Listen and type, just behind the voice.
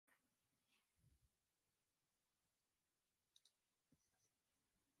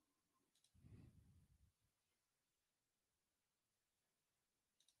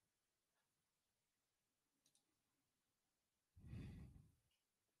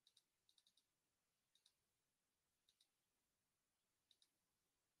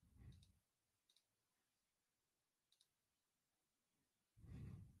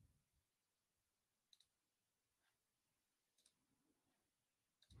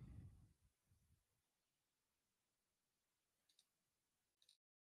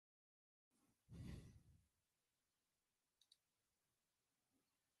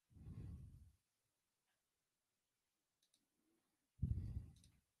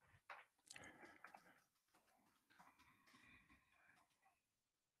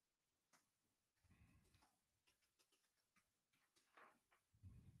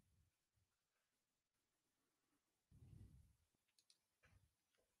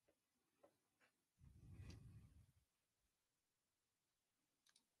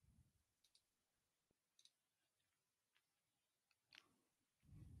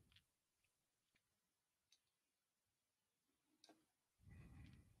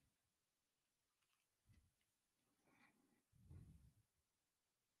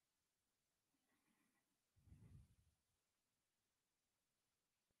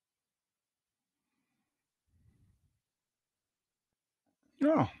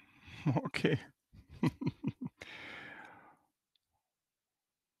Oh, okay.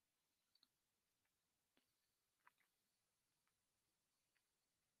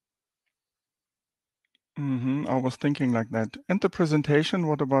 I was thinking like that. And the presentation,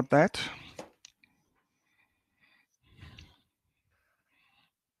 what about that?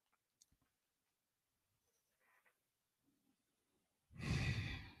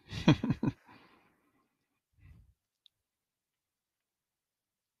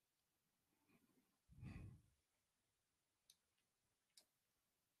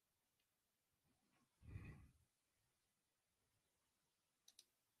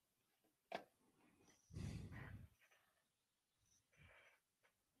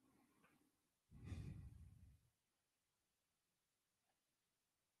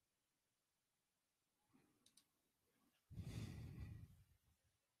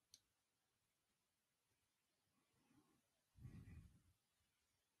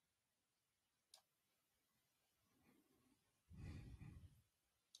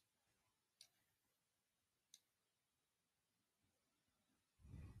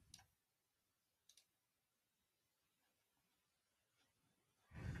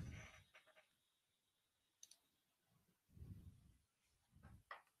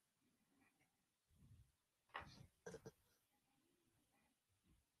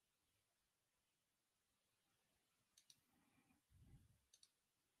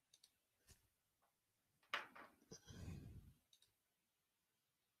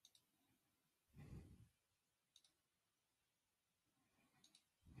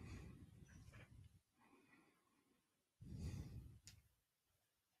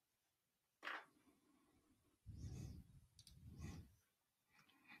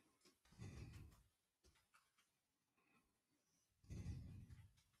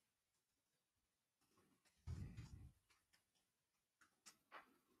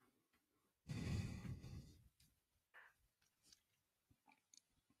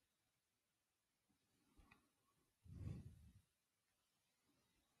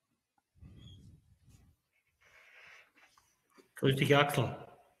 Grüß dich, Axel.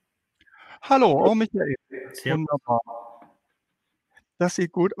 Hallo, oh Michael. Sehr Wunderbar. Das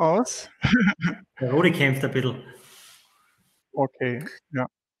sieht gut aus. Der Rudi kämpft ein bisschen. Okay, ja.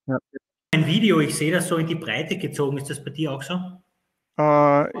 Ein Video, ich sehe das so in die Breite gezogen. Ist das bei dir auch so?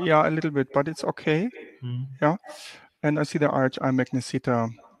 Yeah, a little bit, but it's okay. Yeah. And I see the RHI Magnesita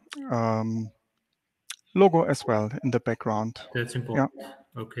logo as well in the background. That's important.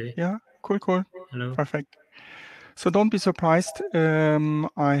 Okay. Yeah, cool. Hello. Perfect. So don't be surprised.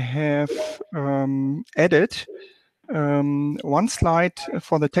 I have added one slide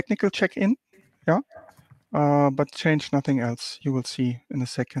for the technical check-in. Yeah. But change nothing else. You will see in a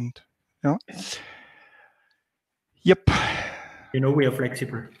second. Yeah. Yep. You know we are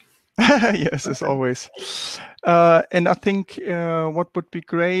flexible. Yes, as always. And I think what would be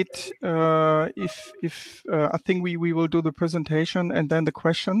great if I think we will do the presentation and then the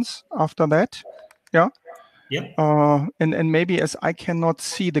questions after that. Yeah. Yeah. And maybe as I cannot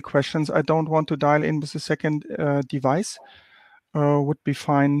see the questions, I don't want to dial in with a second device. Would be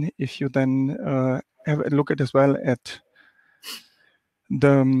fine if you then have a look at as well at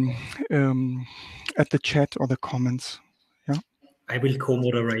the chat or the comments. Yeah. I will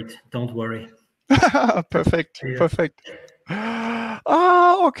co-moderate. Don't worry. Perfect. Yeah. Perfect.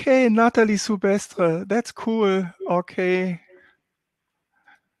 Okay, Nathalie Subestre. That's cool. Okay.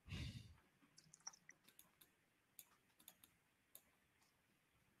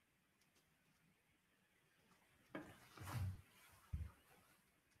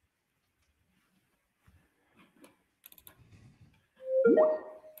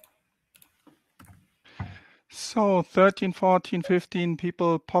 So 13, 14, 15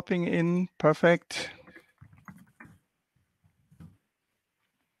 people popping in. Perfect.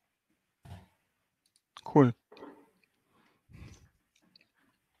 Cool.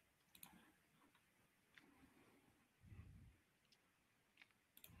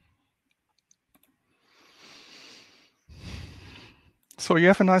 So you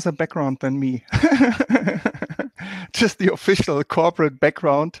have a nicer background than me. Just the official corporate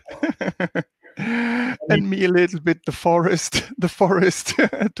background. And me a little bit the forest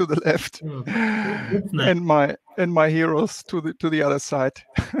to the left. And my heroes to the other side.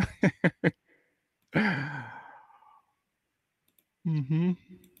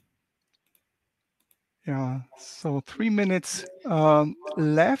 Yeah, so 3 minutes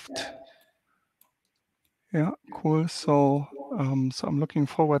left. Yeah, cool. So so I'm looking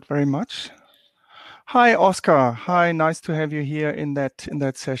forward very much. Hi, Oscar. Hi, nice to have you here in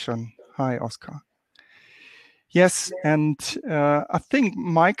that session. Hi, Oscar. Yes, and I think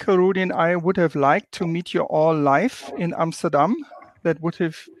Michael, Rudi, and I would have liked to meet you all live in Amsterdam. That would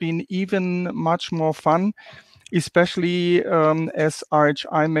have been even much more fun, especially as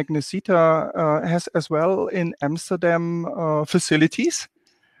RHI Magnesita has as well in Amsterdam facilities.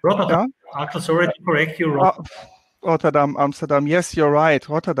 Rotterdam. Axel, sorry to correct you. Rotterdam, Amsterdam. Yes, you're right.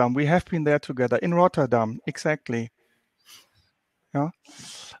 Rotterdam. We have been there together in Rotterdam. Exactly. Yeah.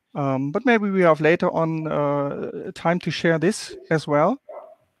 But maybe we have later on time to share this as well.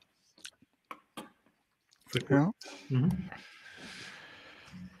 Yeah.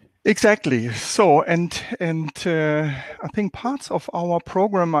 Exactly. So, and I think parts of our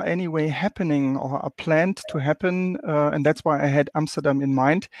program are anyway happening or are planned to happen, and that's why I had Amsterdam in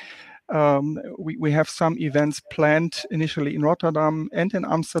mind. We have some events planned initially in Rotterdam and in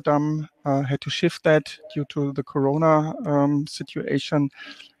Amsterdam. Had to shift that due to the Corona situation,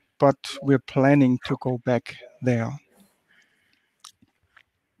 but we're planning to go back there.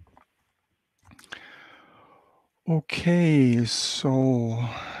 Okay, so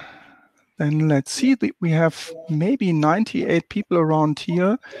then let's see. We have maybe 98 people around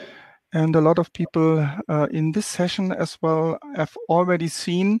here, and a lot of people in this session as well have already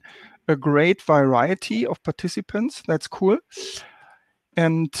seen a great variety of participants. That's cool.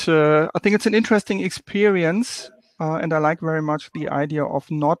 And I think it's an interesting experience, and I like very much the idea of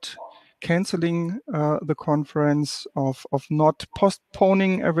not canceling the conference, of not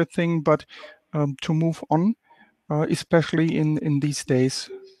postponing everything, but to move on. Especially in these days.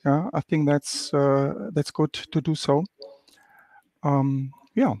 Yeah, I think that's good to do so.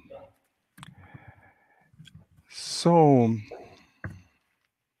 Yeah. So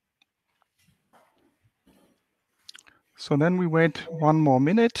then we wait one more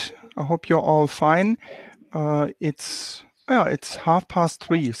minute. I hope you're all fine. It's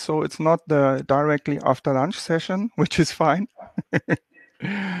 3:30, so it's not the directly after lunch session, which is fine.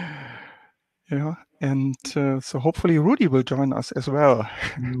 Yeah, and so hopefully Rudi will join us as well.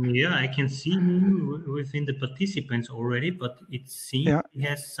 Yeah, I can see him within the participants already, but it seems he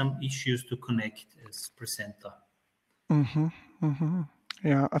has some issues to connect as presenter.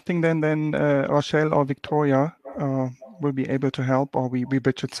 Yeah, I think then Rochelle or Victoria will be able to help, or we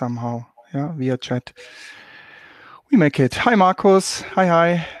bridge it somehow. Yeah, via chat. We make it. Hi, Markus.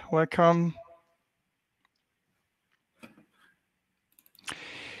 Hi. Welcome.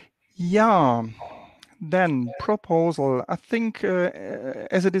 Yeah. Then proposal. I think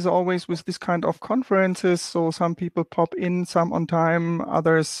as it is always with this kind of conferences, so some people pop in, some on time,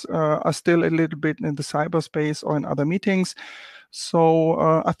 others are still a little bit in the cyberspace or in other meetings. So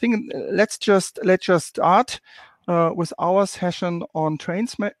I think let's just start with our session on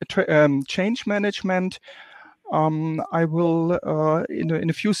change management. I will in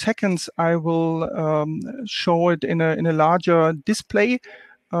a few seconds I will show it in a larger display.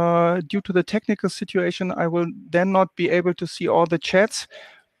 Due to the technical situation, I will then not be able to see all the chats,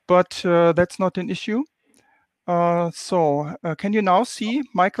 but that's not an issue. So can you now see,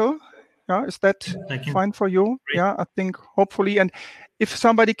 Michael? Yeah, is that fine for you? Great. Yeah, I think hopefully. And if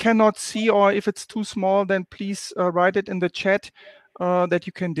somebody cannot see or if it's too small, then please write it in the chat that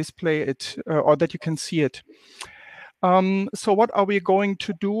you can display it or that you can see it. So what are we going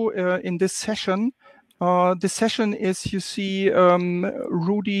to do in this session? This session is, you see,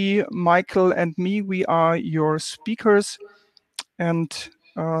 Rudi, Michael, and me. We are your speakers. And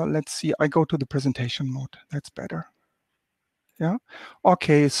let's see, I go to the presentation mode. That's better. Yeah.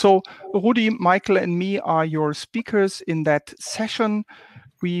 Okay. So Rudi, Michael, and me are your speakers in that session.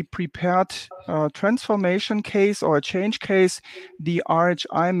 We prepared a transformation case or a change case, the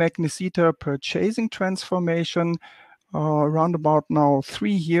RHI Magnesita purchasing transformation, around about now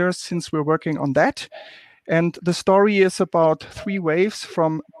 3 years since we're working on that. And the story is about 3 waves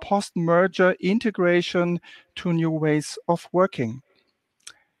from post-merger integration to new ways of working.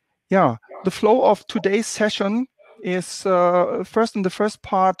 Yeah, the flow of today's session is first in the first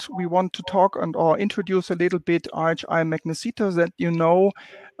part, we want to talk or introduce a little bit RHI Magnesita, that you know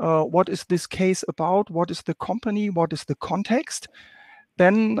what is this case about, what is the company, what is the context.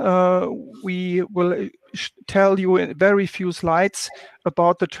 Then we will tell you in very few slides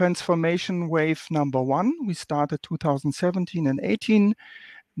about the transformation wave number 1. We started 2017 and 18.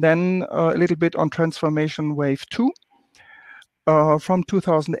 Then a little bit on transformation wave 2 from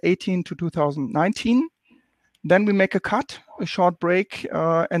 2018 to 2019. Then we make a short break,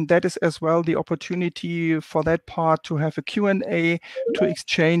 and that is as well the opportunity for that part to have a Q&A to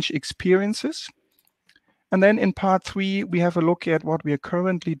exchange experiences. And then in part 3, we have a look at what we are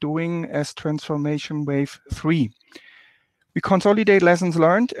currently doing as transformation wave 3. We consolidate lessons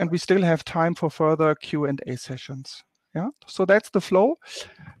learned, and we still have time for further Q&A sessions. Yeah, so that's the flow.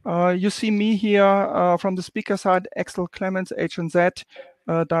 You see me here from the speaker side, Axel, Clemens, H&Z,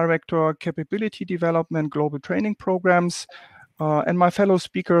 Director Capability Development, Global Training Programs. And my fellow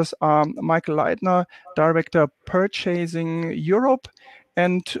speakers are Michael Leitner, Director Purchasing Europe,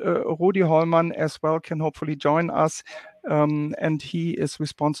 and Rudi Hollmann as well can hopefully join us. And he is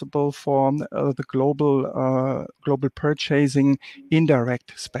responsible for the global purchasing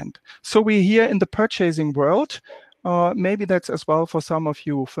indirect spend. So we're here in the purchasing world. Maybe that's as well for some of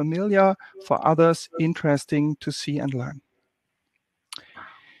you familiar, for others interesting to see and learn.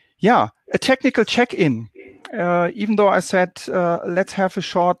 Yeah, a technical check-in. Even though I said let's have a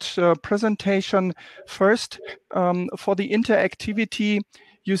short presentation first, for the interactivity,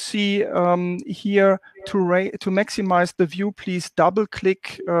 you see here to maximize the view, please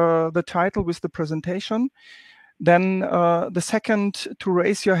double-click the title with the presentation. Then the second, to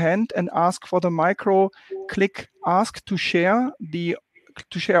raise your hand and ask for the micro, click Ask to Share, the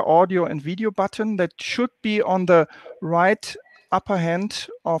to share audio and video button that should be on the right upper hand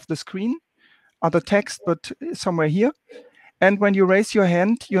of the screen, other text, but somewhere here. And when you raise your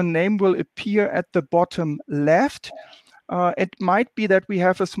hand, your name will appear at the bottom left. It might be that we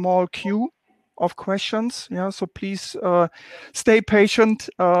have a small queue of questions. Yeah, so please stay patient.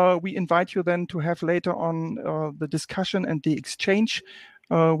 We invite you then to have later on the discussion and the exchange.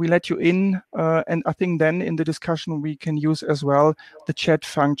 We let you in, and I think then in the discussion we can use as well the chat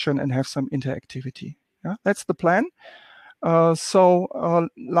function and have some interactivity. Yeah, that's the plan. So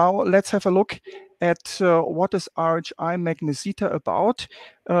now let's have a look at what is RHI Magnesita about.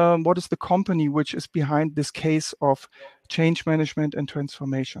 What is the company which is behind this case of change management and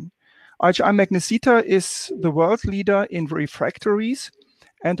transformation? RHI Magnesita is the world leader in refractories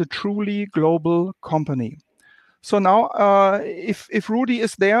and a truly global company. So now, if Rudi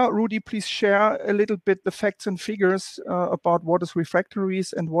is there, Rudi, please share a little bit the facts and figures about what is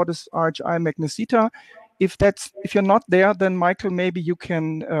refractories and what is RHI Magnesita. If you're not there, then Michael, maybe you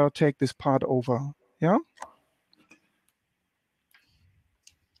can take this part over. Yeah.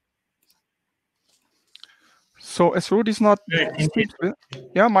 So as Rudi's not,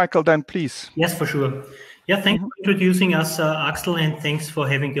 yeah, Michael, then please. Yes, for sure. Yeah, thanks for introducing us, Axel, and thanks for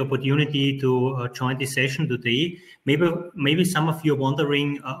having the opportunity to join this session today. Maybe some of you are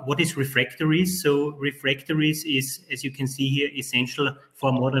wondering what is refractories. So refractories is, as you can see here, essential for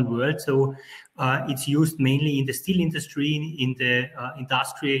a modern world. So it's used mainly in the steel industry, in the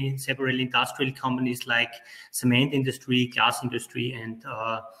industry, in several industrial companies like cement industry, glass industry, and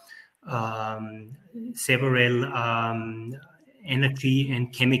several energy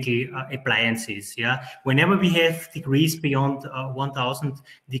and chemical appliances. Yeah, whenever we have degrees beyond 1000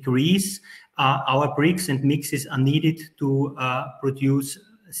 degrees, our bricks and mixes are needed to produce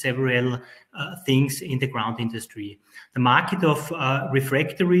several things in the ground industry. The market of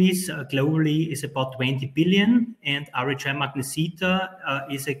refractories globally is about 20 billion, and RHI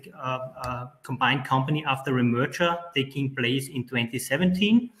Magnesita is a combined company after a merger taking place in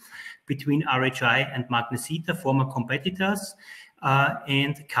 2017 between RHI and Magnesita, former competitors,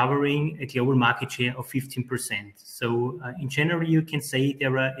 and covering a global market share of 15%. So in general, you can say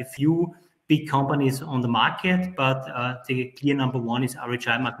there are a few big companies on the market, but the clear number one is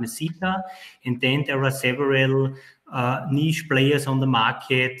RHI Magnesita. And then there are several niche players on the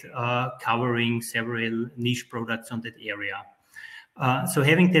market covering several niche products on that area. So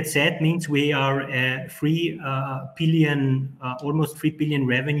having that said means we are a almost 3 billion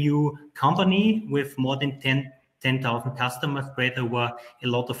revenue company with more than 10,000 customers spread over a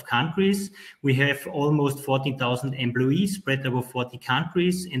lot of countries. We have almost 14,000 employees spread over 40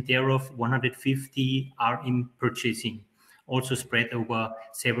 countries, and thereof 150 are in purchasing, also spread over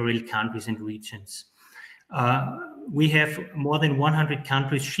several countries and regions. We have more than 100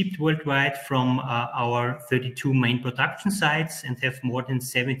 countries shipped worldwide from our 32 main production sites and have more than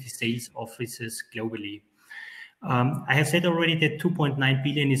 70 sales offices globally. I have said already that 2.9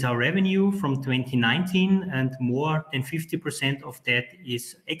 billion is our revenue from 2019, and more than 50% of that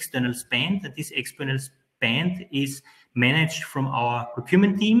is external spend. And this external spend is managed from our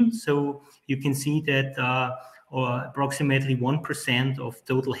procurement team. So you can see that approximately 1% of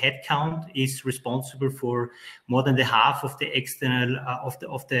total headcount is responsible for more than the half of the external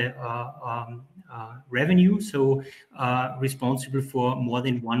revenue. So responsible for more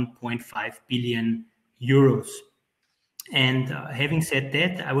than 1.5 billion euros. And having said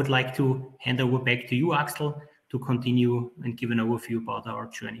that, I would like to hand over back to you, Axel, to continue and give an overview about our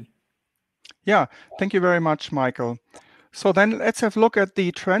journey. Yeah, thank you very much, Michael. So then let's have a look at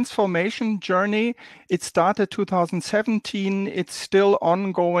the transformation journey. It started 2017. It's still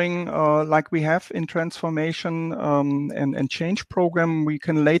ongoing, like we have in transformation and change program. We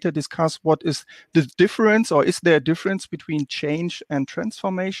can later discuss what is the difference, or is there a difference between change and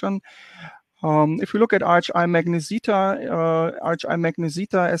transformation. If we look at RHI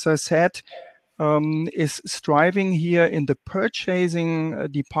Magnesita, as I said, is striving here in the purchasing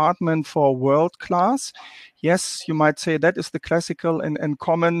department for world class. Yes, you might say that is the classical and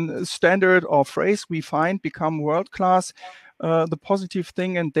common standard or phrase we find, become world class. The positive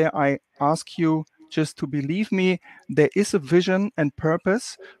thing, and there I ask you just to believe me, there is a vision and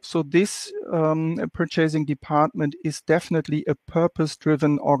purpose. So this purchasing department is definitely a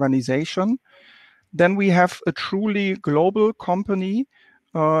purpose-driven organization. Then we have a truly global company.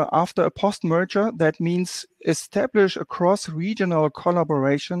 After a post-merger, that means establish a cross-regional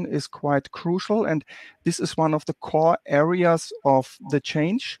collaboration is quite crucial, and this is one of the core areas of the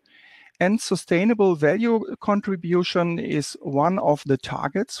change. And sustainable value contribution is one of the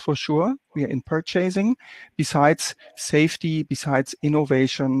targets for sure. We are in purchasing. Besides safety, besides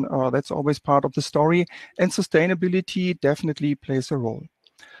innovation, that's always part of the story. And sustainability definitely plays a role.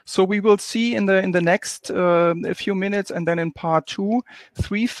 So we will see in the next few minutes, and then in part 2,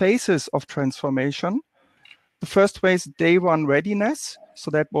 3 phases of transformation. The first phase, day one readiness. So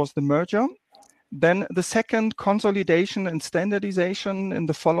that was the merger. Then the second, consolidation and standardization in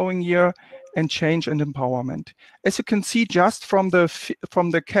the following year, and change and empowerment. As you can see, just from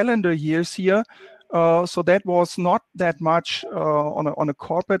the calendar years here, so that was not that much on a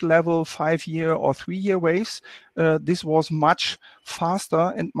corporate level, 5-year or 3-year waves. This was much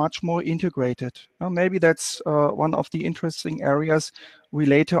faster and much more integrated. Maybe that's one of the interesting areas we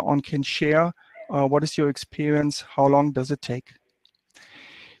later on can share. What is your experience? How long does it take?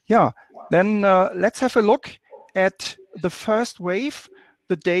 Yeah, then let's have a look at the first wave,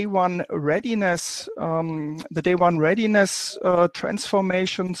 the day one readiness,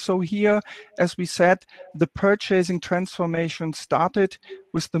 transformation. So here, as we said, the purchasing transformation started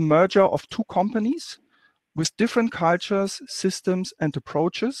with the merger of 2 companies with different cultures, systems, and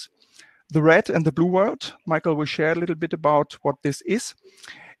approaches. The red and the blue world. Michael will share a little bit about what this is.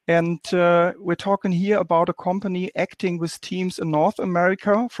 And we're talking here about a company acting with teams in North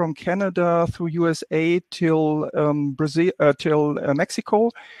America, from Canada through USA till Brazil, till Mexico,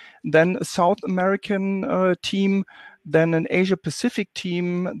 then a South American team, then an Asia Pacific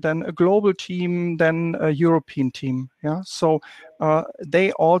team, then a global team, then a European team. Yeah, so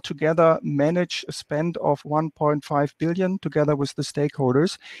they all together manage a spend of 1.5 billion together with the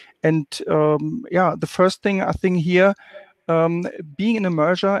stakeholders. And yeah, the first thing I think here, being in a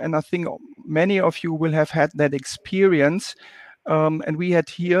merger, and I think many of you will have had that experience, and we had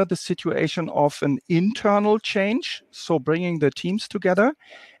here the situation of an internal change, so bringing the teams together,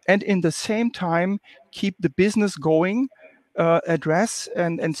 and in the same time keep the business going, address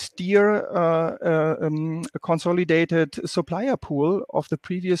and steer a consolidated supplier pool of the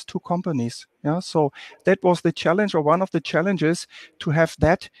previous 2 companies. Yeah, so that was the challenge, or one of the challenges, to have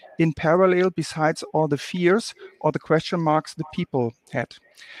that in parallel, besides all the fears or the question marks the people had.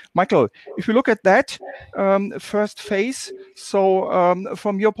 Michael, if you look at that first phase, so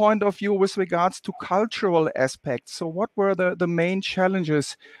from your point of view with regards to cultural aspects, so what were the main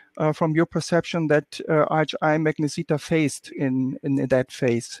challenges from your perception that RHI Magnesita faced in that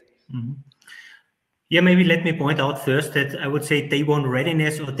phase? Mm-hmm. Yeah, maybe let me point out first that I would say day one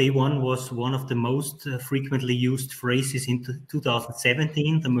readiness, or day one, was one of the most frequently used phrases in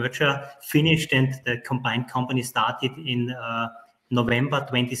 2017. The merger finished and the combined company started in November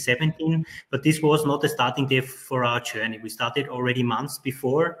 2017, but this was not a starting day for our journey. We started already months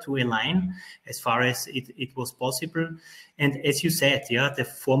before to align as far as it was possible. And as you said, yeah, the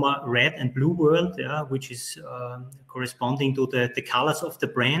former red and blue world, yeah, which is corresponding to the colors of the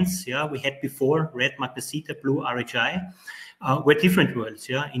brands, yeah, we had before red Magnesita, blue RHI, were different worlds,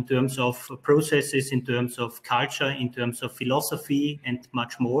 yeah, in terms of processes, in terms of culture, in terms of philosophy, and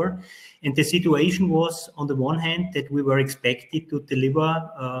much more. And the situation was, on the one hand, that we were expected to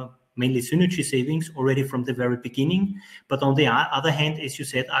deliver mainly synergy savings already from the very beginning. But on the other hand, as you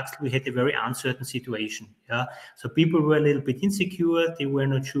said, Axel, we had a very uncertain situation. Yeah, so people were a little bit insecure. They were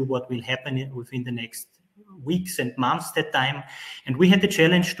not sure what will happen within the next weeks and months that time. And we had the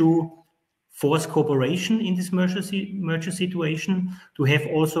challenge to force cooperation in this merger situation, to have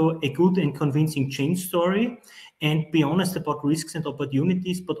also a good and convincing change story, and be honest about risks and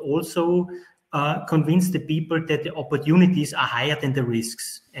opportunities, but also convince the people that the opportunities are higher than the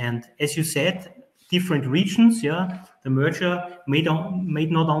risks. And as you said, different regions, yeah, The merger made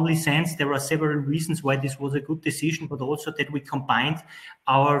not only sense, there are several reasons why this was a good decision, but also that we combined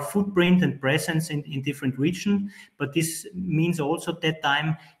our footprint and presence in different regions. But this means also at that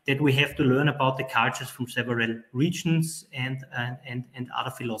time that we have to learn about the cultures from several regions and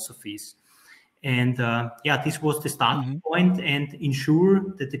other philosophies. And yeah, this was the starting point, and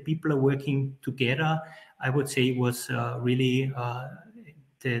ensure that the people are working together, I would say, was really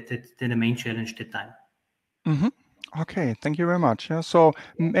the main challenge at the time. Okay, thank you very much. Yeah, so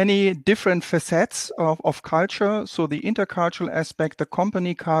many different facets of culture. So the intercultural aspect, the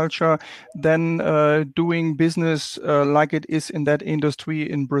company culture, then doing business like it is in that industry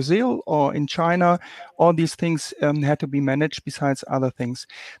in Brazil or in China. All these things had to be managed besides other things.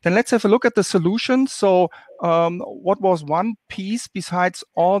 Then let's have a look at the solution. So what was one piece besides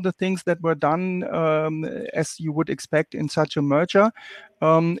all the things that were done as you would expect in such a merger?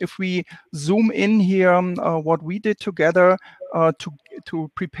 If we zoom in here, what we did together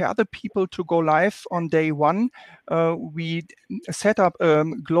to prepare the people to go live on day one, we set up a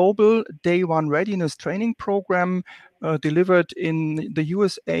global day one readiness training program delivered in the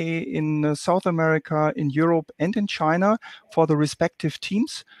USA, in South America, in Europe, and in China for the respective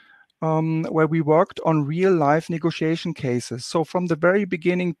teams. Where we worked on real life negotiation cases. So from the very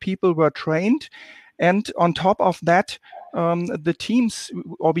beginning, people were trained. And on top of that, the teams,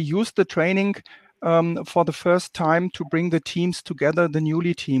 or we used the training for the first time to bring the teams together, the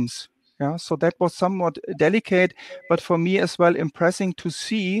newly teams. Yeah, so that was somewhat delicate, but for me as well, impressive to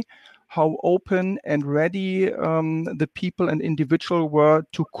see how open and ready the people and individual were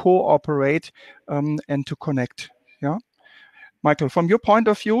to cooperate and to connect. Yeah. Michael, from your point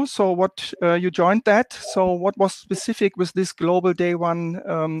of view, so what you joined that, so what was specific with this global day one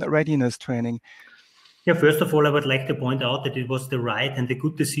readiness training? Yeah, first of all, I would like to point out that it was the right and the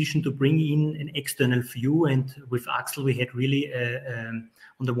good decision to bring in an external view. And with Axel, we had really, on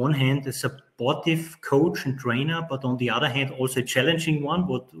the one hand, a supportive coach and trainer, but on the other hand, also a challenging one,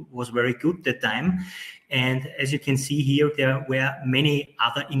 what was very good at that time. And as you can see here, there were many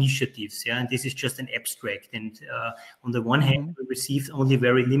other initiatives. Yeah, and this is just an abstract. And on the one hand, we received only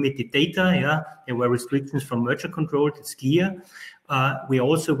very limited data. Yeah, there were restrictions from merger control. It's clear. We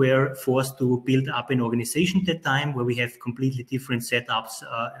also were forced to build up an organization at that time where we have completely different setups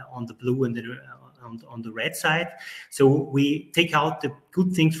on the blue and on the red side. So we take out the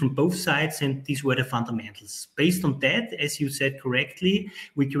good things from both sides, and these were the fundamentals. Based on that, as you said correctly,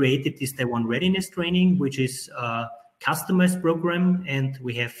 we created this day one readiness training, which is a customized program, and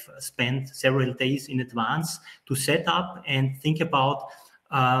we have spent several days in advance to set up and think about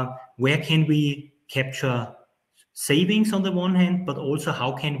where can we capture savings on the one hand, but also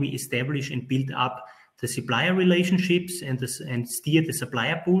how can we establish and build up the supplier relationships and steer the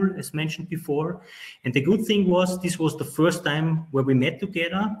supplier pool, as mentioned before. And the good thing was this was the first time where we met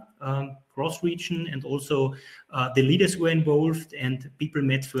together, cross-region, and also the leaders were involved and people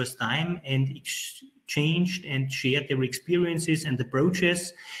met first time and exchanged and shared their experiences and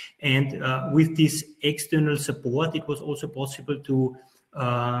approaches. And with this external support, it was also possible to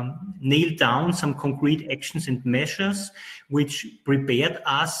nail down some concrete actions and measures which prepared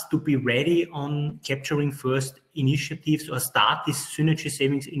us to be ready on capturing first initiatives or start these synergy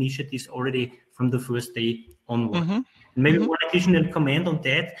savings initiatives already from the first day onward. Maybe one additional comment on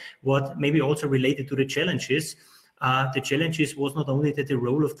that, what maybe also related to the challenges. The challenges was not only that the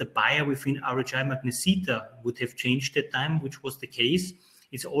role of the buyer within RHI Magnesita would have changed at time, which was the case.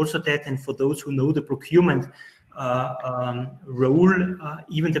 It's also that, and for those who know the procurement role,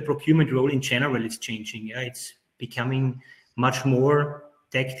 even the procurement role in general is changing. Yeah, it's becoming much more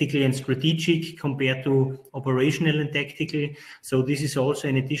tactical and strategic compared to operational and tactical. So this is also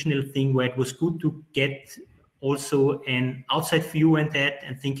an additional thing where it was good to get also an outside view on that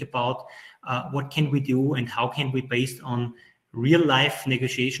and think about what can we do and how can we, based on real life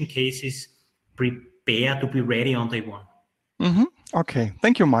negotiation cases, prepare to be ready on day one. Okay,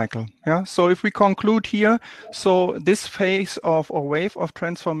 thank you, Michael. Yeah, so if we conclude here, so this phase of or wave of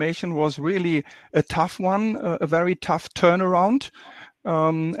transformation was really a tough one, a very tough turnaround.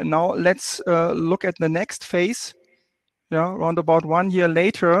 Now let's look at the next phase. Yeah, around about 1 year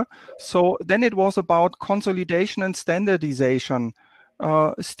later. So then it was about consolidation and standardization.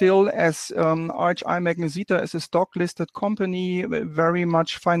 Still, as RHI Magnesita is a stock-listed company, very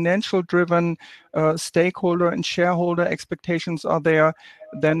much financial-driven, stakeholder and shareholder expectations are there.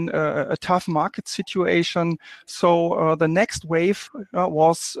 Then a tough market situation. So the next wave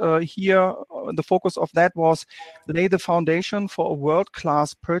was here. The focus of that was lay the foundation for a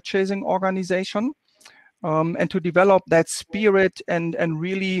world-class purchasing organization. And to develop that spirit and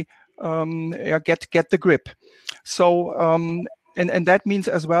really get the grip. So and that means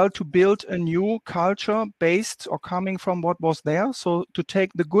as well to build a new culture based or coming from what was there. So to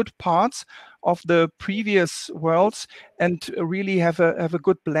take the good parts of the previous worlds and really have a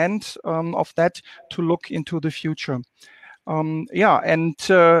good blend of that to look into the future. And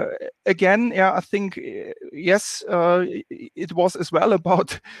again, I think yes, it was as well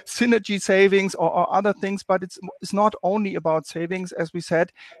about synergy savings or other things, but it's not only about savings. As we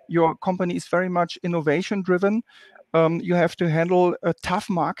said, your company is very much innovation driven. You have to handle tough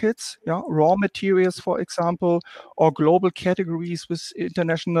markets, raw materials, for example, or global categories with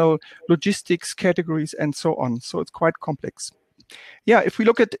international logistics categories and so on. So it's quite complex. Yeah, if you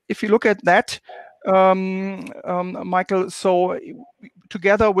look at that, Michael, so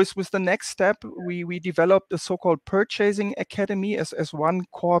together with the next step, we developed the so-called purchasing academy as one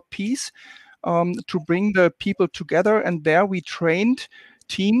core piece to bring the people together, and there we trained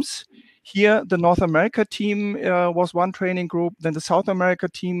teams. Here, the North America team was one training group, then the South America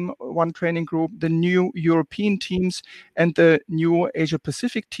team, one training group, the new European teams, and the new Asia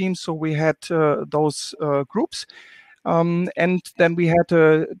Pacific team. So we had those groups. And then we had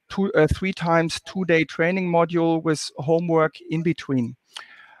a 3 times 2-day training module with homework in between.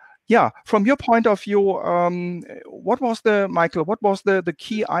 Yeah, from your point of view, what was the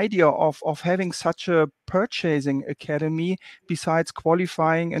key idea of having such a purchasing academy besides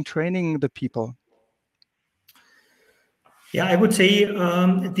qualifying and training the people? Yeah, I would say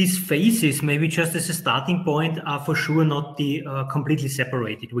these phases, maybe just as a starting point, are for sure not completely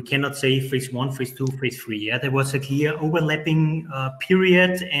separated. We cannot say phase 1, phase 2, phase 3. Yeah, there was a clear overlapping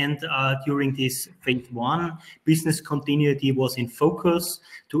period, and during this phase 1, business continuity was in focus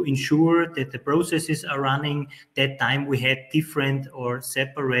to ensure that the processes are running. That time we had different or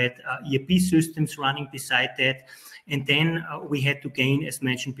separate ERP systems running beside that. And then we had to gain, as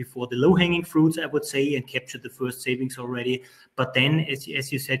mentioned before, the low-hanging fruits, I would say, and capture the first savings already. But then, as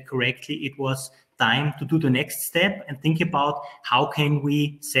you said correctly, it was time to do the next step and think about how can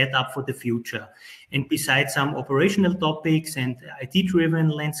we set up for the future. And besides some operational topics and IT-driven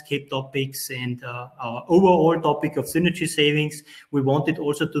landscape topics and our overall topic of synergy savings, we wanted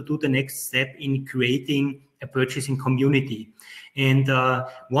also to do the next step in creating a purchasing community. And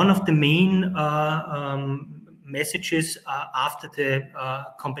one of the main messages after the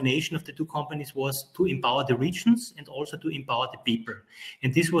combination of the two companies was to empower the regions and also to empower the people.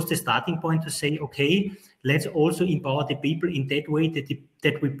 And this was the starting point to say, okay, let's also empower the people in that way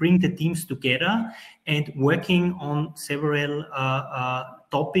that we bring the teams together and working on several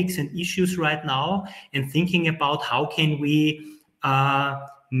topics and issues right now and thinking about how can we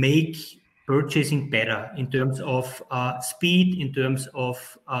make purchasing better in terms of speed, in terms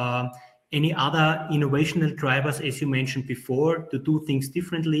of any other innovational drivers, as you mentioned before, to do things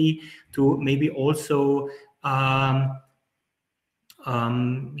differently, to maybe also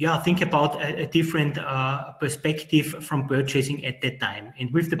think about a different perspective from purchasing at that time.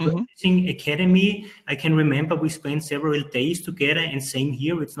 And with the purchasing academy, I can remember we spent several days together, and same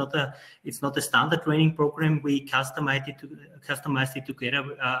here, it's not a standard training program. We customized it together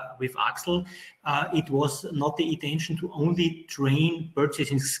with Axel. It was not the intention to only train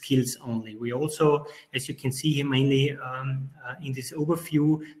purchasing skills only. We also, as you can see here, mainly in this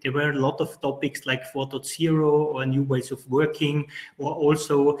overview, there were a lot of topics like 4.0 or new ways of working, or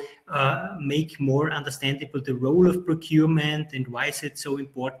also make more understandable the role of procurement and why is it so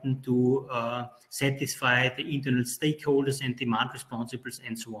important to satisfy the internal stakeholders and demand responsibles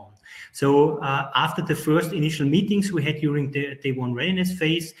and so on. So after the first initial meetings we had during the day 1 readiness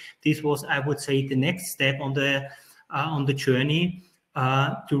phase, this was, I would say, the next step on the journey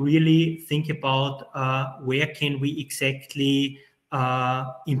to really think about where can we exactly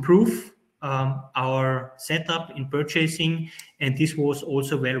improve our setup in purchasing. And this was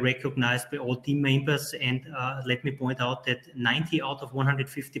also well recognized by all team members. And let me point out that 90 out of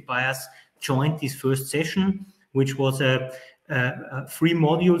 150 buyers joined this first session, which was a 3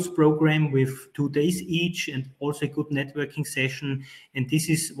 modules program with 2 days each, and also a good networking session. And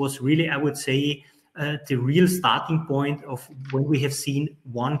this was really, I would say, the real starting point of when we have seen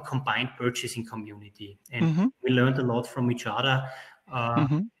one combined purchasing community. And we learned a lot from each other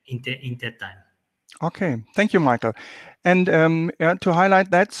in that time. Okay, thank you, Michael. And to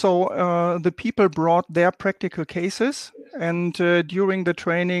highlight that, so the people brought their practical cases, and during the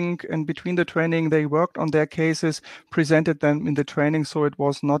training and between the training, they worked on their cases, presented them in the training. So it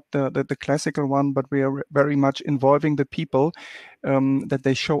was not the classical one, but we are very much involving the people. that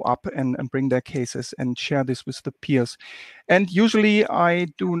they show up and bring their cases and share this with the peers. And usually I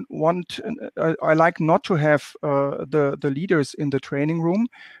like not to have the leaders in the training room.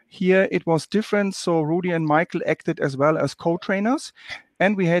 Here it was different. So Rudy and Michael acted as well as co-trainers.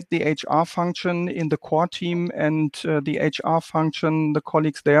 And we had the HR function in the core team, and the HR function, the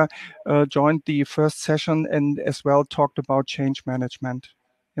colleagues there joined the first session and as well talked about change management.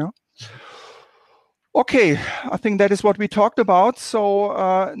 Yeah. Okay, I think that is what we talked about.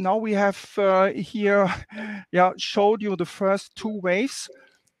 So now we have here, showed you the first 2 waves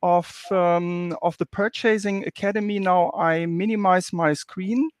of the Purchasing Academy. Now I minimize my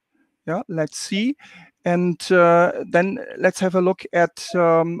screen. Yeah, let's see. And then let's have a look at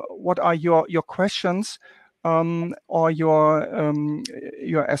what are your questions or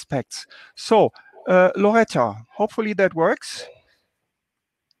your aspects. So Loretta, hopefully that works.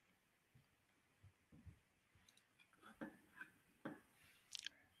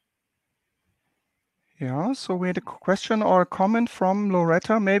 Yeah, so we had a question or a comment from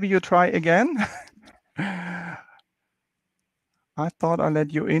Loretta. Maybe you try again. I thought I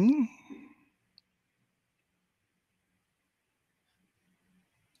let you in.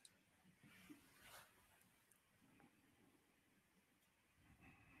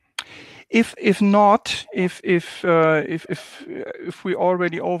 If not, if we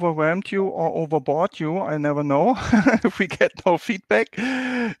already overwhelmed you or overboard you, I never know. If we get no feedback,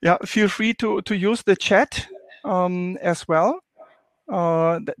 yeah, feel free to use the chat as well.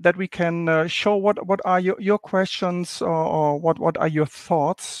 That we can show what are your questions or what are your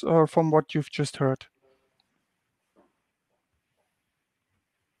thoughts from what you've just heard.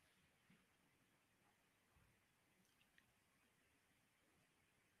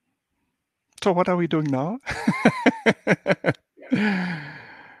 So what are we doing now?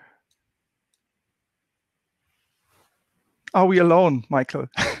 Are we alone, Michael?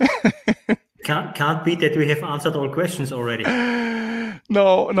 Can't be that we have answered all questions already.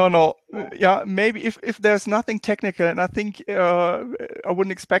 No. Yeah, maybe if there's nothing technical, and I think I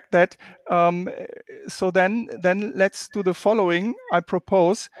wouldn't expect that. So then let's do the following. I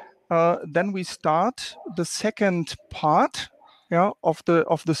propose. Then we start the second part, of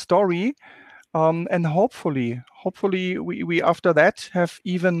the story, and hopefully we after that have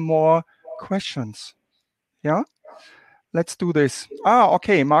even more questions. Yeah, let's do this.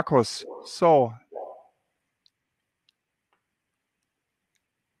 Okay, Markus. So.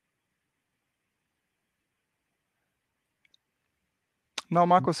 Now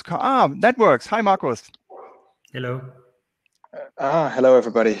Markus, that works. Hi, Markus. Hello. Hello,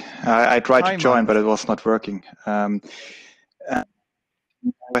 everybody. I tried to join, but it was not working.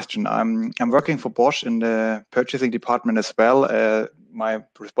 Question. I'm working for Bosch in the purchasing department as well. My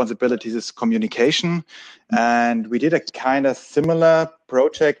responsibilities is communication, and we did a kind of similar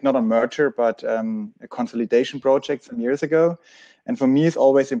project, not a merger, but a consolidation project some years ago. And for me, it's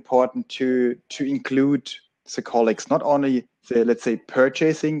always important to include the colleagues, not only the, let's say,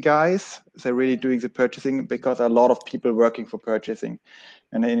 purchasing guys, they're really doing the purchasing, because a lot of people working for purchasing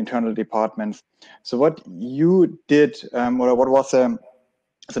and in internal departments. So what you did, or what was the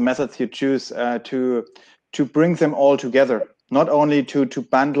methods you choose to bring them all together, not only to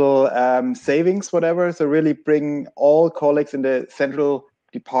bundle savings, whatever, so really bring all colleagues in the central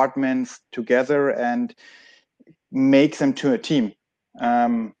departments together and make them to a team.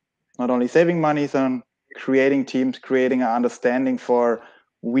 Not only saving money, so creating teams, creating an understanding for,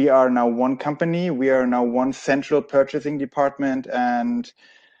 we are now one company, we are now one central purchasing department, and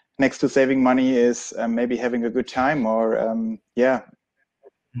next to saving money is maybe having a good time, or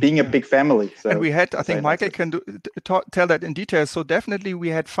being a big family. So, and we had, I think Michael can tell that in detail. So definitely we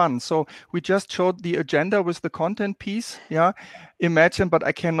had fun. So we just showed the agenda with the content piece. Yeah, imagine, but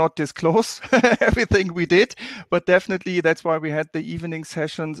I cannot disclose everything we did. But definitely that's why we had the evening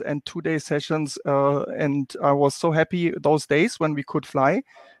sessions and 2-day sessions. And I was so happy those days when we could fly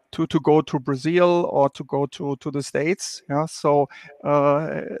to go to Brazil or to go to the States. Yeah, so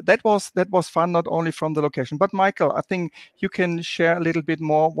that was fun, not only from the location. But Michael, I think you can share a little bit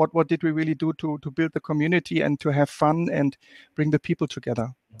more. What did we really do to build the community and to have fun and bring the people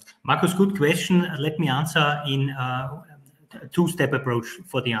together? Markus, good question. Let me answer in two-step approach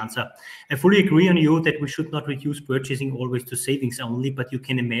for the answer. I fully agree on you that we should not reduce purchasing always to savings only, but you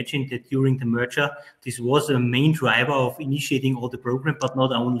can imagine that during the merger, this was a main driver of initiating all the program, but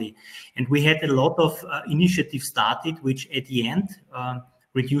not only. And we had a lot of initiatives started, which at the end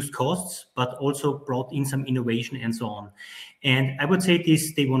reduced costs, but also brought in some innovation and so on. And I would say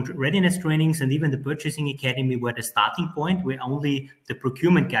this, they want readiness trainings and even the purchasing academy were the starting point where only the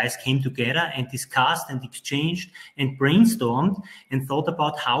procurement guys came together and discussed and exchanged and brainstormed and thought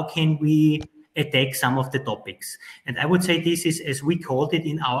about how can we attack some of the topics. And I would say this is, as we called it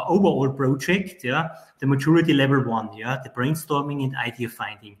in our overall project, the maturity level 1, the brainstorming and idea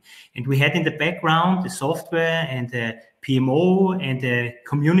finding. And we had in the background the software and the PMO and the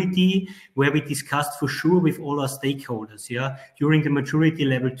community where we discussed for sure with all our stakeholders. During the maturity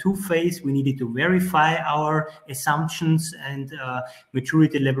level 2 phase, we needed to verify our assumptions, and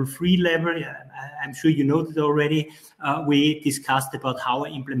maturity level 3 level, I'm sure you know that already, we discussed about how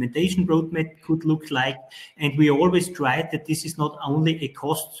an implementation roadmap could look like. And we always tried that this is not only a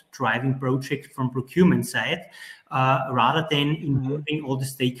cost driving project from procurement side, rather than involving all the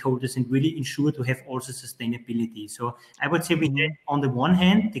stakeholders and really ensure to have also sustainability. So I would say we had on the one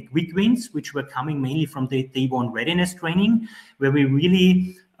hand the quick wins, which were coming mainly from the day 1 readiness training, where we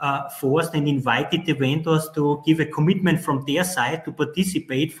really forced and invited the vendors to give a commitment from their side to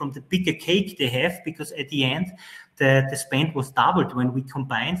participate from the bigger cake they have, because at the end the spend was doubled when we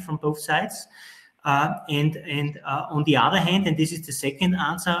combined from both sides. And on the other hand, and this is the second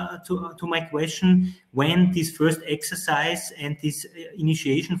answer to my question, when this first exercise and this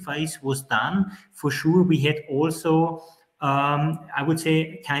initiation phase was done, for sure we had also, I would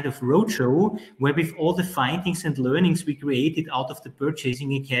say, kind of roadshow where with all the findings and learnings we created out of the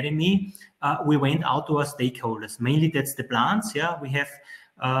purchasing academy, we went out to our stakeholders. Mainly that's the plants. We have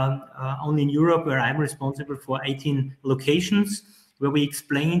only in Europe, where I'm responsible for 18 locations, where we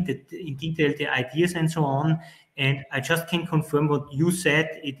explained in detail the ideas and so on. And I just can confirm what you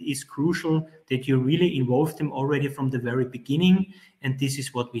said. It is crucial that you really involve them already from the very beginning. And this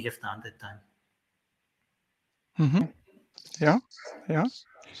is what we have done that time. Yeah.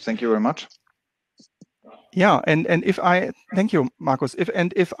 Thank you very much. Yeah, and if I thank you, Markus.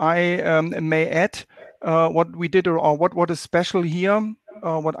 If I may add, what we did or what is special here,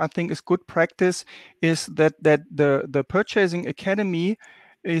 what I think is good practice is that the purchasing academy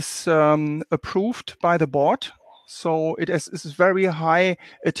is approved by the board. So it is very high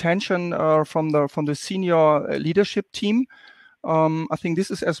attention from the senior leadership team. I think this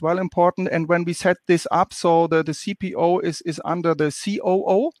is as well important. And when we set this up, so the CPO is under the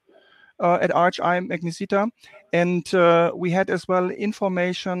COO. At RHI Magnesita, and we had as well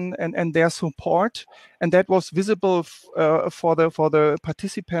information and their support, and that was visible for the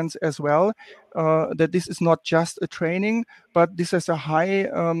participants as well. That this is not just a training, but this is a high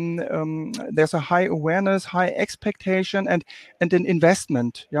there's a high awareness, high expectation, and an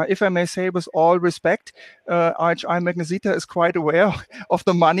investment. Yeah, if I may say, with all respect, RHI Magnesita is quite aware of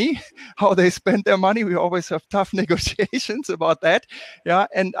the money, how they spend their money. We always have tough negotiations about that. Yeah,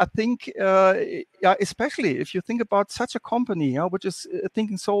 and I think especially if you think about such a company, which is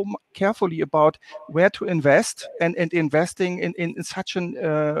thinking so carefully about where to invest and investing in such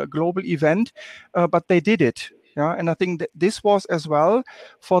a global event, but they did it. Yeah, and I think that this was as well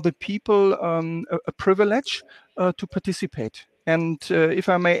for the people a privilege to participate. And if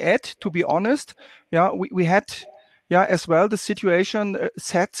I may add, to be honest, we had as well the situation,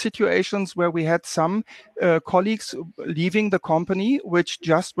 sad situations where we had some colleagues leaving the company, which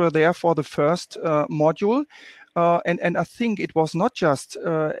just were there for the first module. And I think it was not just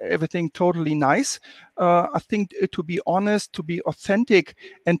everything totally nice. I think to be honest, to be authentic,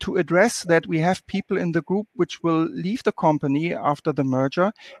 and to address that we have people in the group which will leave the company after the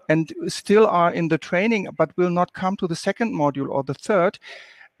merger and still are in the training, but will not come to the second module or the third.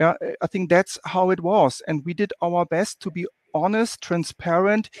 Yeah, I think that's how it was. And we did our best to be honest,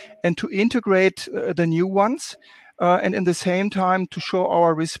 transparent, and to integrate the new ones. And in the same time, to show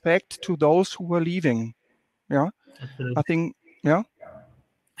our respect to those who were leaving. Yeah, absolutely. I think,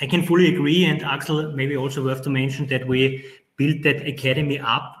 I can fully agree. And Axel, maybe also worth to mention that we built that academy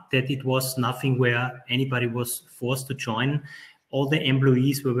up, that it was nothing where anybody was forced to join. All the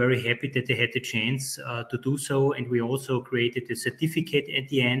employees were very happy that they had the chance to do so. And we also created a certificate at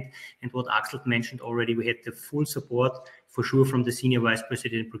the end. And what Axel mentioned already, we had the full support for sure from the Senior Vice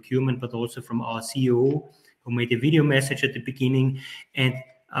President Procurement, but also from our CEO, who made a video message at the beginning. And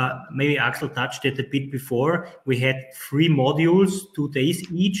maybe Axel touched it a bit before. We had 3 modules, 2 days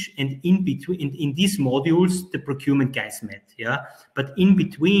each, and in between, in these modules, the procurement guys met. Yeah, but in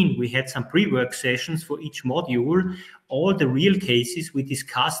between, we had some pre-work sessions for each module. All the real cases we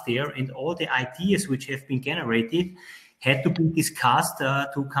discussed there, and all the ideas which have been generated had to be discussed.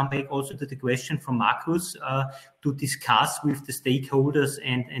 To come back also to the question from Markus, to discuss with the stakeholders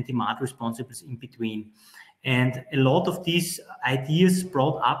and demand responsibles in between. And a lot of these ideas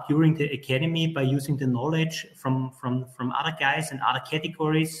brought up during the academy by using the knowledge from other guys and other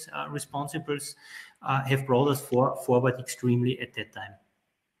categories responsibles have brought us forward extremely at that time.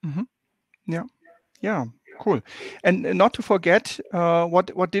 Mm-hmm. Yeah. Yeah. Cool. And not to forget,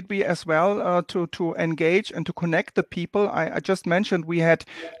 what did we as well to engage and to connect the people? I just mentioned we had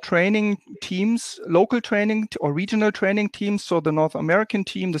training teams, local training or regional training teams. So the North American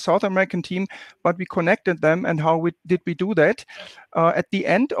team, the South American team, but we connected them. And how did we do that? At the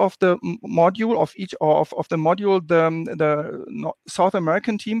end of the module of each of the module, the South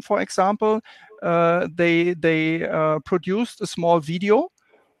American team, for example, they produced a small video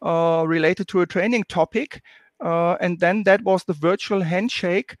related to a training topic. And then that was the virtual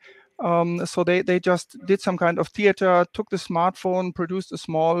handshake. So they just did some kind of theater, took the smartphone, produced a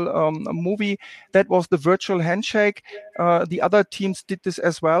small movie. That was the virtual handshake. The other teams did this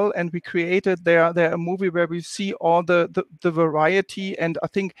as well. And we created their movie where we see all the variety. And I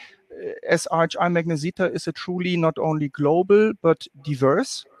think as RHI Magnesita is a truly not only global, but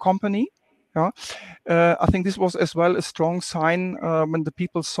diverse company. Yeah. I think this was as well a strong sign when the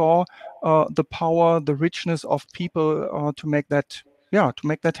people saw the power, the richness of people to make that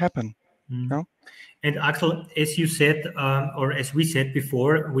happen. Yeah. And Axel, as you said, or as we said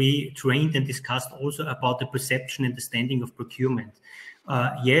before, we trained and discussed also about the perception and the standing of procurement.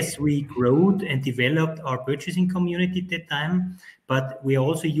 Yes, we growed and developed our purchasing community at that time, but we are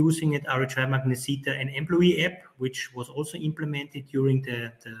also using at RHI Magnesita an employee app, which was also implemented during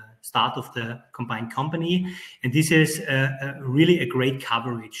the start of the combined company. And this is really a great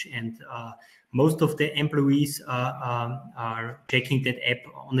coverage. And most of the employees are checking that app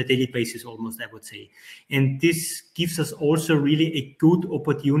on a daily basis, almost, I would say. And this gives us also really a good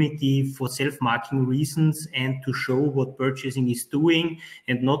opportunity for self-marketing reasons and to show what purchasing is doing,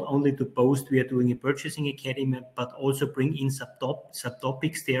 and not only to boast we are doing a purchasing academy, but also bring in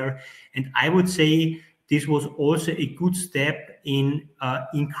subtopics there. And I would say this was also a good step in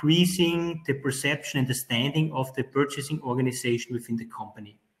increasing the perception and the standing of the purchasing organization within the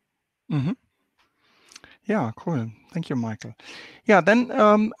company. Mm-hmm. Yeah, cool. Thank you, Michael. Yeah,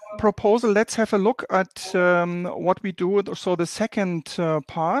 then proposal. Let's have a look at what we do. So the second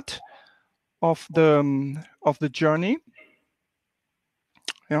part of the journey.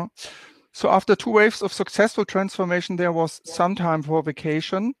 Yeah. So after 2 waves of successful transformation, there was some time for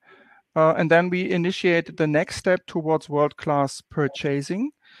vacation, and then we initiated the next step towards world-class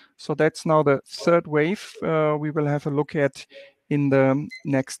purchasing. So that's now the third wave we will have a look at in the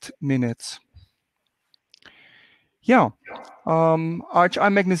next minutes. Yeah,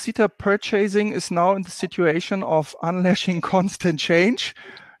 RHI Magnesita purchasing is now in the situation of unleashing constant change.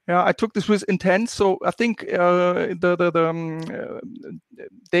 Yeah, I took this with intent. So I think the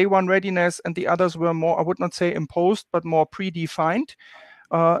day one readiness and the others were more, I would not say imposed, but more predefined.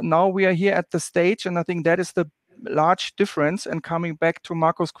 Now we are here at the stage, and I think that is the large difference. And coming back to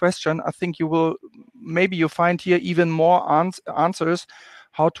Marco's question, I think maybe you find here even more answers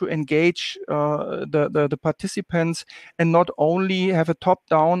how to engage the participants and not only have a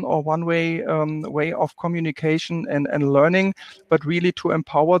top-down or one-way way of communication and learning, but really to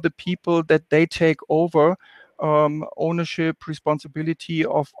empower the people that they take over ownership, responsibility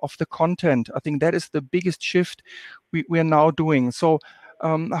of the content. I think that is the biggest shift we are now doing. So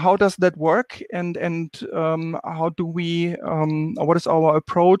how does that work, and how do we? What is our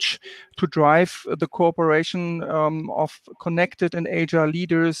approach to drive the cooperation of connected and agile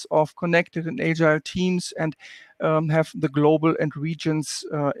leaders, of connected and agile teams, and have the global and regions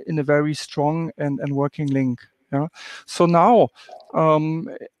in a very strong and working link? Yeah. So now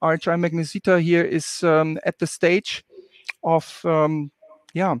RHI Magnesita here is at the stage of to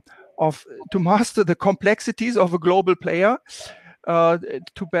master the complexities of a global player.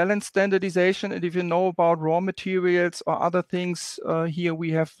 To balance standardization, and if you know about raw materials or other things, here we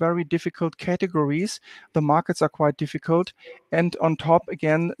have very difficult categories. The markets are quite difficult, and on top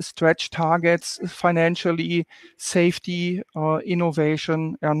again, stretch targets financially, safety,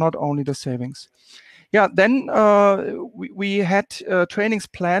 innovation, and not only the savings. Yeah, then we had trainings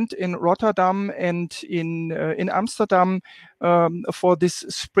planned in Rotterdam and in Amsterdam for this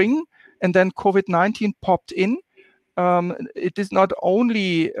spring, and then COVID-19 popped in. It does not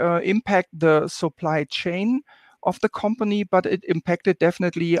only impact the supply chain of the company, but it impacted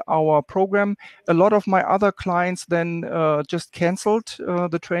definitely our program. A lot of my other clients then just canceled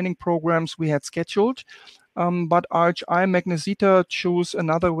the training programs we had scheduled. But RHI Magnesita chose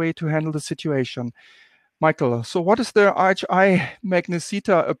another way to handle the situation. Michael, so what is the RHI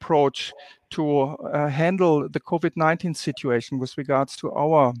Magnesita approach to handle the COVID-19 situation with regards to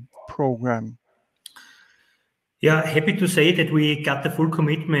our program? Yeah, happy to say that we got the full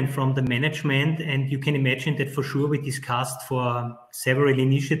commitment from the management, and you can imagine that for sure we discussed for several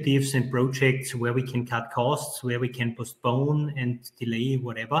initiatives and projects where we can cut costs, where we can postpone and delay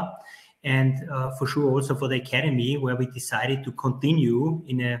whatever. And for sure also for the academy, where we decided to continue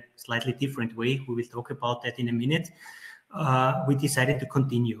in a slightly different way. We will talk about that in a minute. We decided to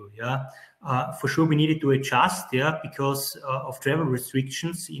continue. Yeah, for sure we needed to adjust. Yeah, because of travel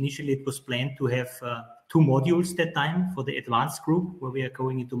restrictions. Initially, it was planned to have 2 modules that time for the advanced group, where we are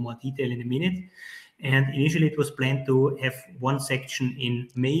going into more detail in a minute. And initially, it was planned to have 1 section in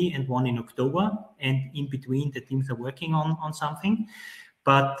May and 1 in October, and in between, the teams are working on something.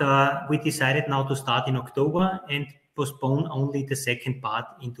 But we decided now to start in October and postpone only the second part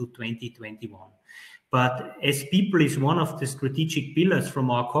into 2021. But as people is one of the strategic pillars from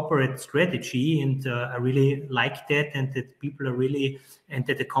our corporate strategy, and I really like that, and that people are really, and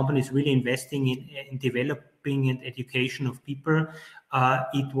that the company is really investing in developing and education of people,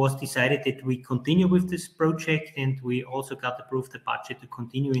 it was decided that we continue with this project, and we also got approved the budget to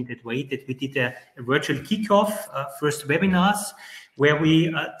continue in that way, that we did a virtual kickoff, first webinars, where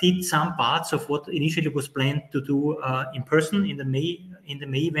we did some parts of what initially was planned to do in person in the May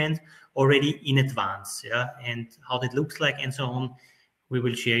event already in advance, yeah, and how that looks like and so on. We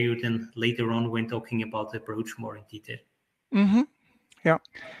will share you then later on when talking about the approach more in detail. Mm-hmm. Yeah.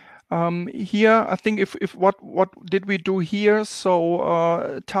 Here, I think if what did we do here?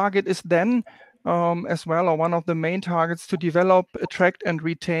 So target is then as well, or one of the main targets, to develop, attract, and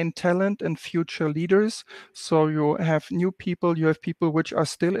retain talent and future leaders. So you have new people, you have people which are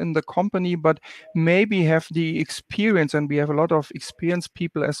still in the company, but maybe have the experience, and we have a lot of experienced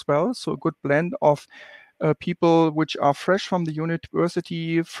people as well. So a good blend of people which are fresh from the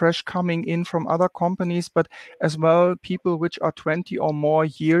university, fresh coming in from other companies, but as well people which are 20 or more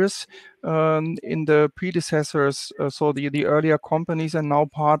years in the predecessors, so the earlier companies, and now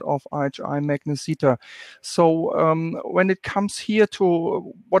part of IHI Magnesita. So when it comes here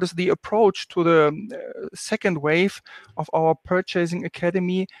to what is the approach to the second wave of our purchasing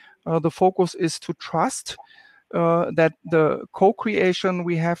academy, the focus is to trust that the co-creation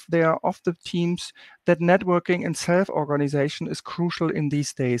we have there of the teams, that networking and self-organization is crucial in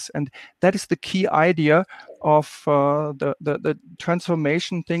these days. And that is the key idea of the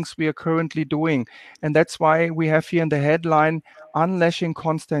transformation things we are currently doing. And that's why we have here in the headline, unleashing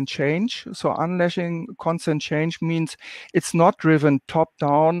constant change. So unleashing constant change means it's not driven top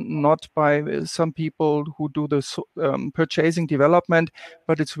down, not by some people who do the purchasing development,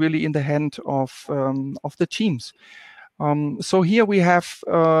 but it's really in the hand of the teams. So here we have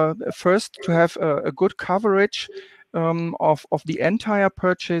first to have a good coverage of the entire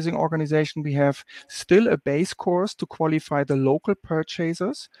purchasing organization. We have still a base course to qualify the local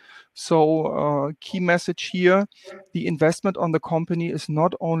purchasers. So key message here, the investment on the company is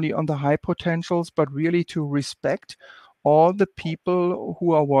not only on the high potentials, but really to respect all the people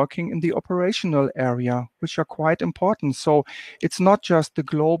who are working in the operational area, which are quite important. So it's not just the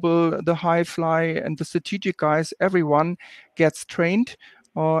global, the high fly and the strategic guys, everyone gets trained.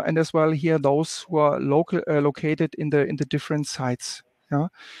 And as well here, those who are located in the different sites. Yeah.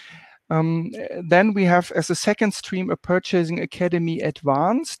 Then we have as a second stream a purchasing academy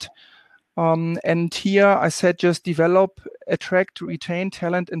advanced. And here I said just develop, attract, retain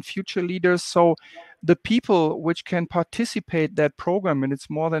talent and future leaders. So the people which can participate that program, and it's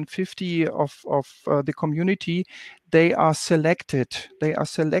more than 50 of the community, they are selected. They are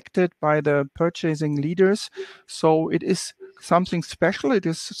selected by the purchasing leaders. So it is something special. It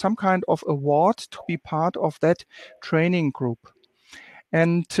is some kind of award to be part of that training group.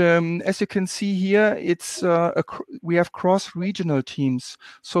 And as you can see here, it's we have cross-regional teams.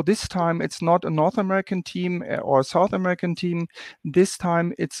 So this time it's not a North American team or a South American team. This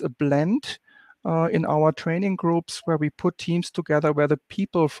time it's a blend in our training groups where we put teams together where the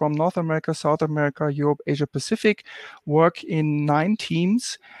people from North America, South America, Europe, Asia Pacific work in 9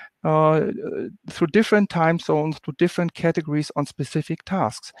 teams through different time zones, through different categories on specific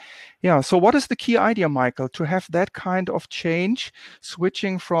tasks. Yeah, so what is the key idea, Michael? To have that kind of change,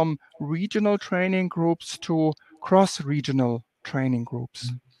 switching from regional training groups to cross-regional training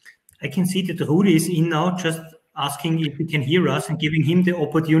groups. I can see that Rudi is in now, just asking if he can hear us and giving him the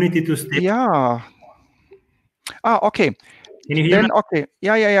opportunity to step. Yeah. Okay. Can you hear then, us? okay.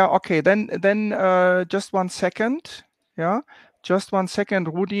 Yeah. Okay. Then just 1 second. Yeah. Just 1 second,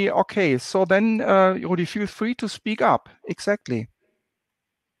 Rudi. Okay. So then, Rudi, feel free to speak up. Exactly.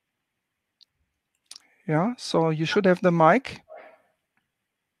 Yeah. So you should have the mic.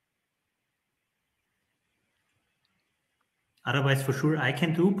 Otherwise, for sure, I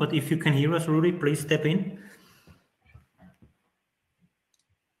can do. But if you can hear us, Rudi, please step in.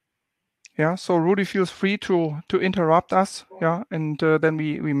 Yeah, so Rudy feels free to interrupt us. Yeah, and then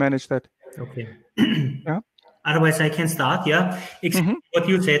we manage that. Okay. Yeah. Otherwise, I can start. Yeah. What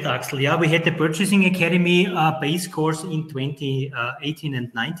you said, Axel. Yeah, we had the Purchasing Academy base course in 2018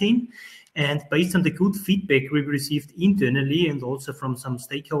 and 19. And based on the good feedback we received internally and also from some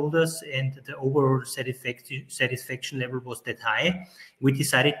stakeholders, and the overall satisfaction level was that high, we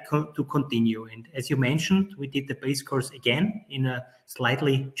decided to continue. And as you mentioned, we did the base course again in a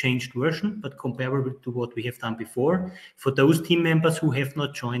slightly changed version, but comparable to what we have done before for those team members who have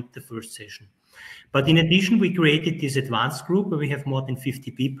not joined the first session. But in addition, we created this advanced group where we have more than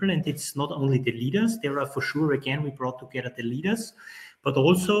 50 people, and it's not only the leaders. There are for sure, again, we brought together the leaders, but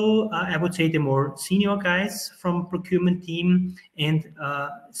also I would say the more senior guys from procurement team and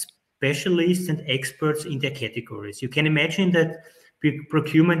specialists and experts in their categories. You can imagine that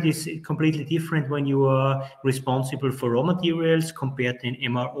procurement is completely different when you are responsible for raw materials compared to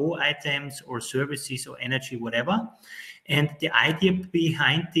MRO items or services or energy, whatever. And the idea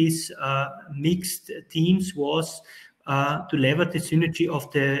behind these mixed teams was to leverage the synergy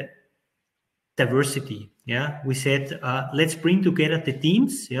of the diversity. Yeah, we said let's bring together the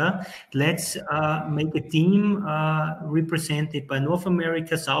teams. Yeah, let's make a team represented by North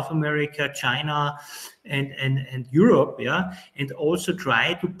America, South America, China, and Europe. Yeah, and also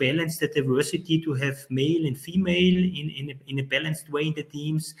try to balance the diversity to have male and female in a balanced way in the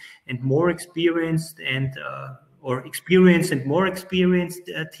teams, and more experienced and or experienced and more experienced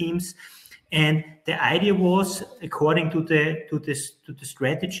teams. And the idea was, according to the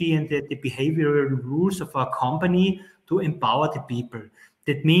strategy and the behavioral rules of our company, to empower the people.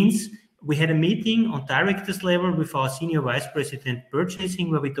 That means we had a meeting on directors level with our senior vice president purchasing,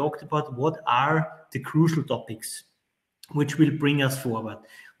 where we talked about what are the crucial topics which will bring us forward.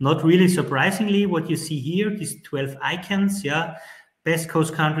 Not really surprisingly, what you see here, these 12 icons, yeah, best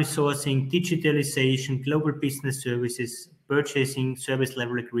cost country sourcing, digitalization, global business services, purchasing, service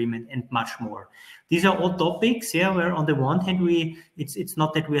level agreement, and much more. These are all topics, yeah, where on the one hand, it's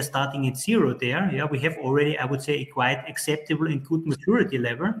not that we are starting at zero there. Yeah, we have already, I would say, a quite acceptable and good maturity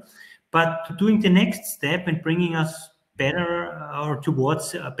level. But doing the next step and bringing us better or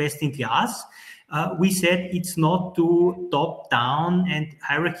towards best in class, we said it's not to top down and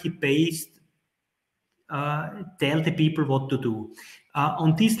hierarchy based tell the people what to do.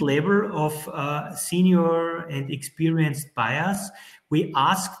 On this level of senior and experienced buyers, we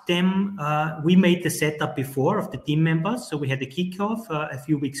asked them, we made the setup before of the team members. So we had a kickoff a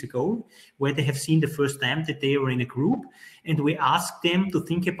few weeks ago where they have seen the first time that they were in a group. And we asked them to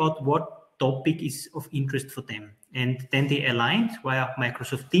think about what topic is of interest for them. And then they aligned via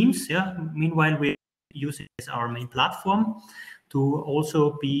Microsoft Teams. Yeah. Meanwhile, we use it as our main platform to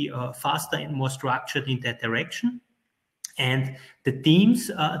also be faster and more structured in that direction. And the teams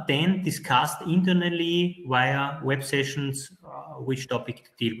then discussed internally via web sessions which topic to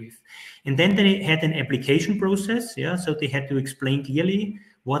deal with. And then they had an application process. Yeah, so they had to explain clearly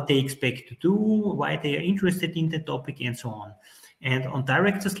what they expect to do, why they are interested in the topic, and so on. And on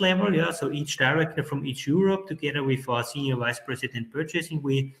directors level, yeah, so each director from each Europe, together with our senior vice president purchasing,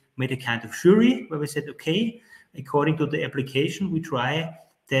 we made a kind of jury where we said, okay, according to the application, we try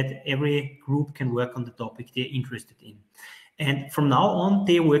that every group can work on the topic they're interested in. And from now on,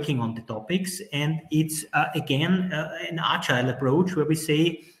 they're working on the topics. And it's, again, an agile approach where we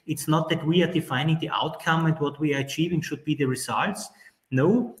say it's not that we are defining the outcome and what we are achieving should be the results.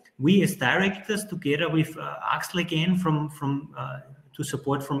 No, we as directors, together with Axel again to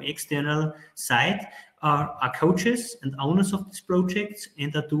support from external side, are coaches and owners of these projects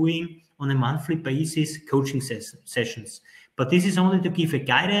and are doing on a monthly basis coaching sessions. But this is only to give a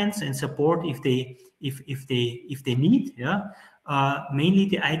guidance and support if they need. Yeah. Mainly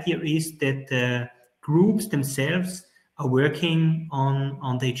the idea is that the groups themselves are working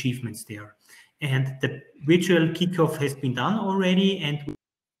on the achievements there. And the virtual kickoff has been done already, and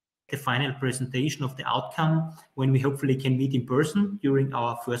the final presentation of the outcome when we hopefully can meet in person during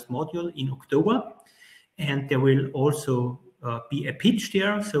our first module in October. And there will also be a pitch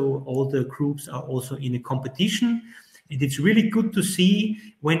there. So all the groups are also in a competition. And it's really good to see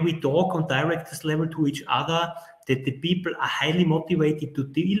when we talk on directors level to each other that the people are highly motivated to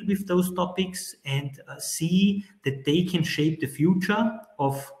deal with those topics and see that they can shape the future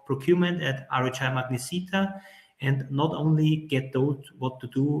of procurement at RHI Magnesita and not only get told what to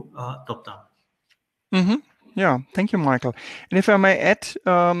do top down. Mm-hmm. Yeah, thank you, Michael. And if I may add,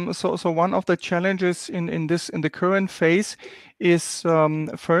 so one of the challenges in the current phase is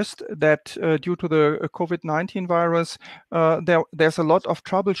first that due to the COVID-19 virus, there's a lot of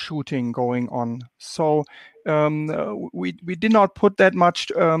troubleshooting going on. So we did not put that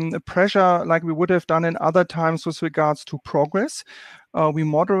much pressure like we would have done in other times with regards to progress. We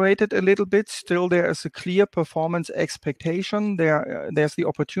moderated a little bit. Still, there is a clear performance expectation. There's the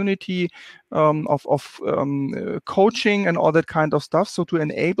opportunity of coaching and all that kind of stuff. So to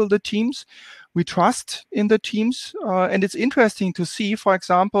enable the teams, we trust in the teams. And it's interesting to see, for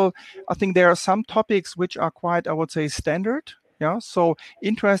example, I think there are some topics which are quite, I would say, standard. Yeah, so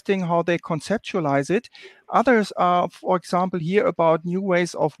interesting how they conceptualize it. Others are, for example, here about new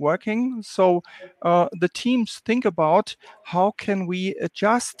ways of working. So the teams think about how can we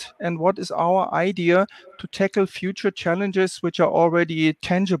adjust and what is our idea to tackle future challenges which are already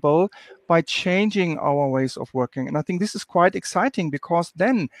tangible by changing our ways of working. And I think this is quite exciting because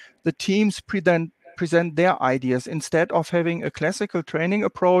then the teams present their ideas instead of having a classical training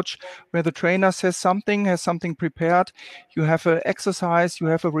approach where the trainer says something, has something prepared. You have an exercise, you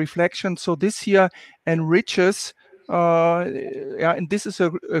have a reflection. So this here enriches, and this is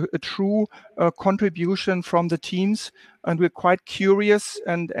a true contribution from the teams. And we're quite curious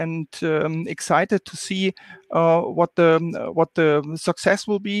and excited to see what the success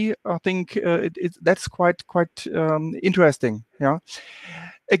will be. I think that's quite interesting. Yeah.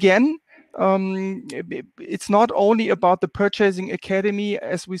 Again, it's not only about the purchasing academy.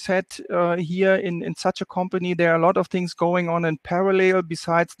 As we said here in such a company, there are a lot of things going on in parallel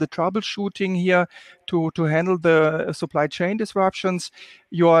besides the troubleshooting here to handle the supply chain disruptions.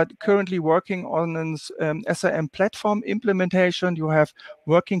 You are currently working on an SIM platform implementation. You have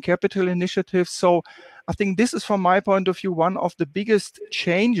working capital initiatives. So I think this is, from my point of view, one of the biggest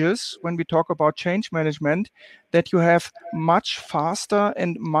changes when we talk about change management, that you have much faster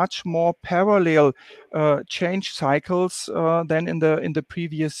and much more parallel change cycles than in the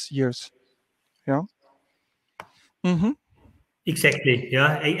previous years. Yeah. Mm-hmm. Exactly.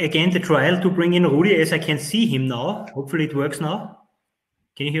 Yeah. Again, the trial to bring in Rudi, as I can see him now. Hopefully it works now.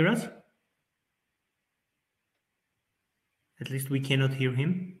 Can you hear us? At least we cannot hear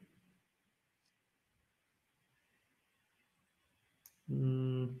him.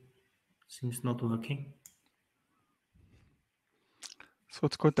 Seems not working. So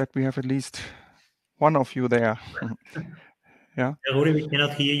it's good that we have at least one of you there. Yeah. Rudi, we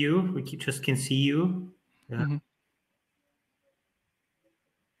cannot hear you. We just can see you. Yeah. Mm-hmm.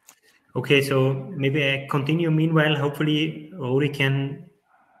 Okay, so maybe I continue. Meanwhile, hopefully Rudi can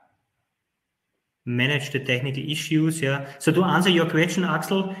manage the technical issues. Yeah. So to answer your question,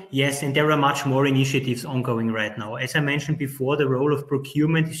 Axel, yes, and there are much more initiatives ongoing right now. As I mentioned before, the role of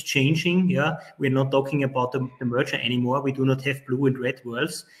procurement is changing. Yeah. We're not talking about the merger anymore. We do not have blue and red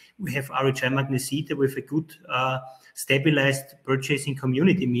worlds. We have RHI Magnesita with a good stabilized purchasing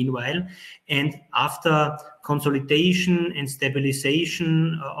community meanwhile. And after consolidation and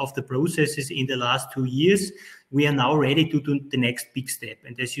stabilization of the processes in the last 2 years, we are now ready to do the next big step.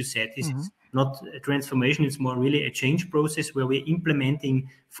 And as you said, this is not a transformation, it's more really a change process where we're implementing,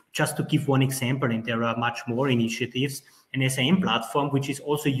 just to give one example, and there are much more initiatives, an SIM platform, which is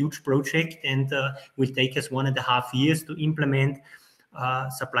also a huge project and will take us 1.5 years to implement.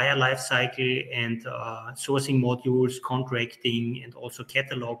 Supplier lifecycle and sourcing modules, contracting, and also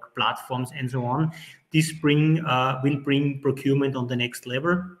catalog platforms and so on. This will bring procurement on the next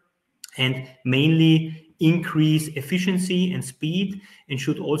level and mainly increase efficiency and speed, and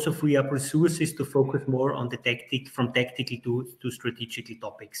should also free up resources to focus more on the tactical to strategical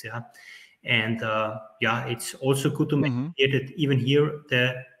topics. Yeah. And it's also good to mention here that even here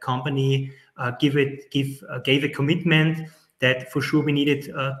the company gave a commitment that for sure we needed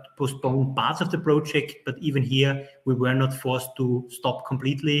to postpone parts of the project, but even here we were not forced to stop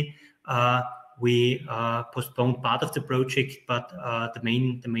completely. We postponed part of the project, but the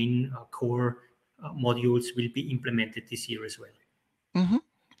main core modules will be implemented this year as well. Mm-hmm.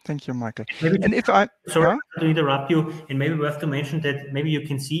 Thank you, Michael. Sorry to interrupt you, and maybe worth to mention that maybe you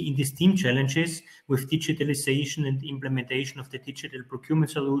can see in these team challenges with digitalization and implementation of the digital procurement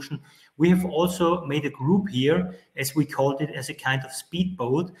solution, we have also made a group here, as we called it, as a kind of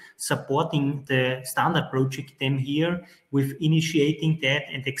speedboat, supporting the standard project team here with initiating that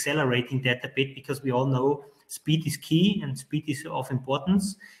and accelerating that a bit, because we all know speed is key and speed is of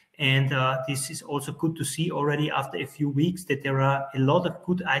importance. And this is also good to see already after a few weeks that there are a lot of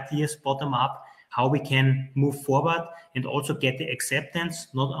good ideas bottom up, how we can move forward and also get the acceptance,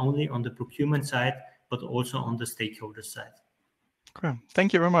 not only on the procurement side, but also on the stakeholder side. Okay.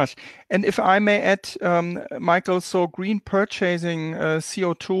 Thank you very much. And if I may add, Michael, so green purchasing,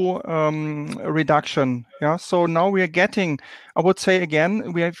 CO2 reduction. Yeah. So now we are getting, I would say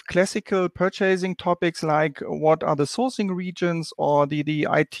again, we have classical purchasing topics like what are the sourcing regions or the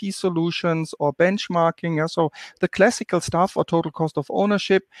IT solutions or benchmarking. Yeah. So the classical stuff or total cost of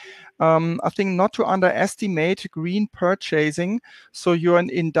ownership. I think not to underestimate green purchasing. So you're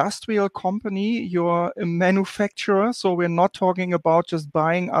an industrial company, you're a manufacturer. So we're not talking about just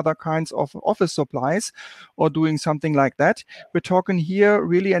buying other kinds of office supplies or doing something like that. We're talking here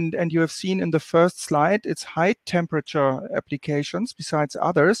really, and you have seen in the first slide, it's high temperature applications besides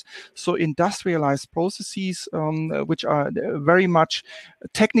others. So industrialized processes, which are very much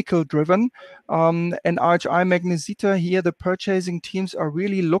technical driven. And RHI Magnesita here, the purchasing teams are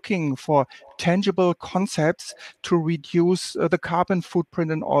really looking for tangible concepts to reduce the carbon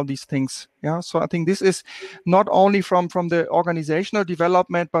footprint and all these things. Yeah, so I think this is not only from the organizational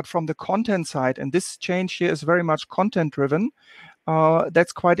development, but from the content side. And this change here is very much content driven.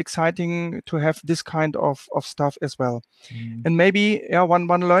 That's quite exciting to have this kind of stuff as well. And maybe one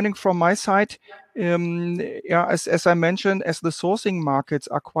learning from my side, as I mentioned, as the sourcing markets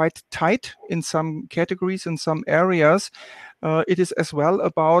are quite tight in some categories, in some areas, it is as well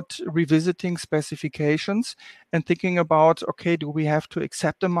about revisiting specifications and thinking about, okay, do we have to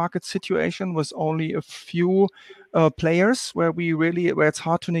accept a market situation with only a few players where it's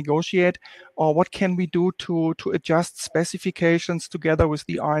hard to negotiate, or what can we do to adjust specifications together with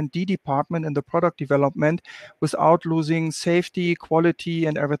the R&D department and the product development without losing safety, quality,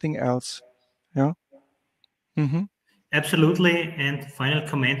 and everything else. Yeah. Mm-hmm. Absolutely. And final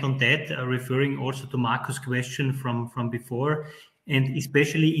comment on that, referring also to Marco's question from before, and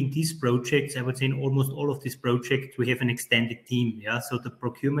especially in these projects, I would say in almost all of these projects, we have an extended team. Yeah. So the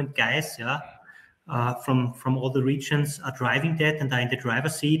procurement guys, from all the regions are driving that and are in the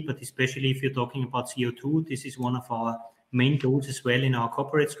driver's seat. But especially if you're talking about CO2, this is one of our main goals as well in our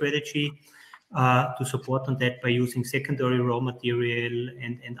corporate strategy, to support on that by using secondary raw material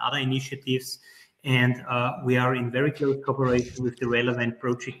and other initiatives. And we are in very close cooperation with the relevant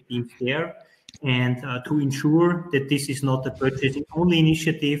project teams there, and to ensure that this is not a purchasing only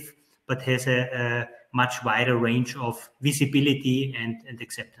initiative, but has a much wider range of visibility and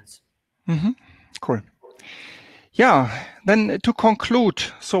acceptance. Mm-hmm. Cool. Yeah, then to conclude,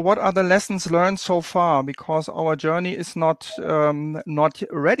 so what are the lessons learned so far? Because our journey is not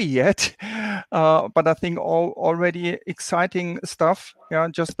ready yet, but I think already exciting stuff. Yeah,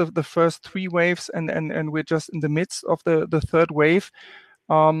 just the first 3 waves, and we're just in the midst of the third wave.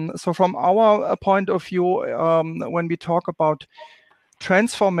 So from our point of view, when we talk about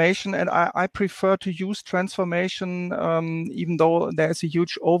transformation, and I prefer to use transformation, even though there's a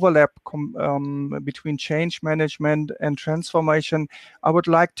huge overlap between change management and transformation. I would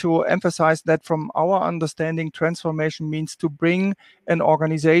like to emphasize that from our understanding, transformation means to bring an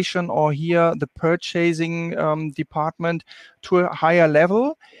organization, or here the purchasing department, to a higher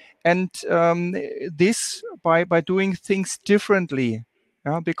level. And this by doing things differently.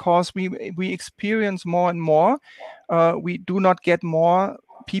 Yeah, because we experience more and more. We do not get more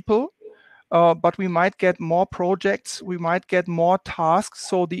people, but we might get more projects, we might get more tasks.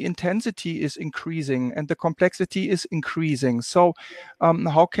 So the intensity is increasing and the complexity is increasing. So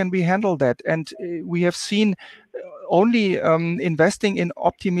how can we handle that? And we have seen only investing in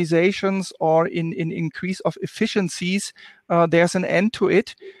optimizations or in increase of efficiencies, there's an end to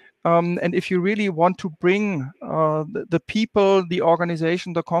it. And if you really want to bring the people, the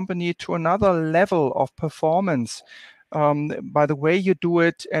organization, the company to another level of performance, by the way you do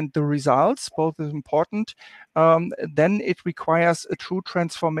it and the results, both is important, then it requires a true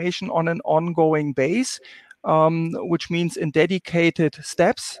transformation on an ongoing base, which means in dedicated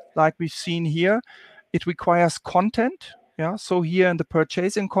steps, like we've seen here. It requires content. Yeah, so here in the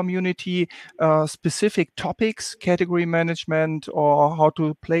purchasing community, specific topics, category management, or how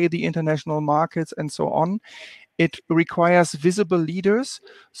to play the international markets, and so on. It requires visible leaders.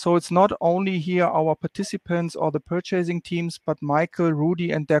 So it's not only here our participants or the purchasing teams, but Michael,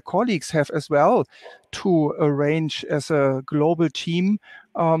 Rudy, and their colleagues have as well to arrange as a global team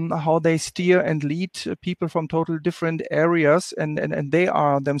how they steer and lead people from totally different areas, and they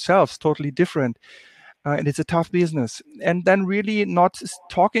are themselves totally different. And it's a tough business. And then really not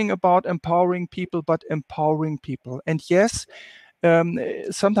talking about empowering people, but empowering people. And yes,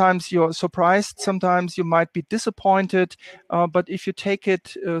 sometimes you're surprised, sometimes you might be disappointed, but if you take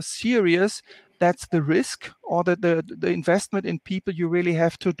it serious, that's the risk, or the investment in people you really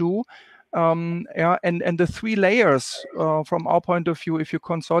have to do. Yeah, and the 3 layers from our point of view, if you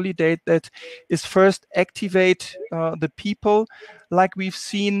consolidate that, is first activate the people, like we've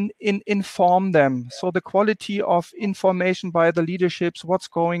seen, inform them. So the quality of information by the leaderships, what's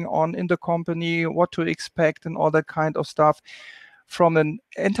going on in the company, what to expect, and all that kind of stuff from an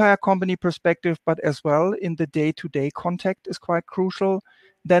entire company perspective, but as well in the day-to-day contact is quite crucial.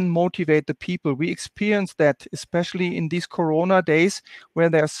 Then motivate the people. We experience that, especially in these Corona days, where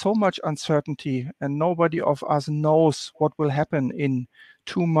there's so much uncertainty and nobody of us knows what will happen in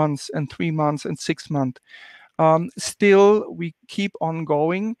 2 months and 3 months and 6 months. Still, we keep on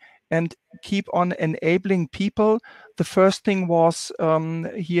going and keep on enabling people. The first thing was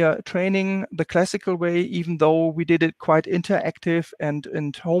here training the classical way, even though we did it quite interactive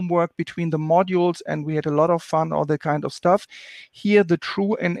and homework between the modules, and we had a lot of fun, all that kind of stuff. Here, the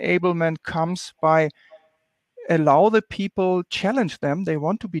true enablement comes by allow the people, challenge them. They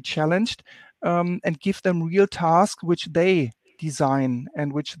want to be challenged, and give them real tasks which they design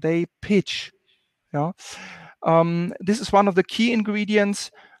and which they pitch. Yeah. This is one of the key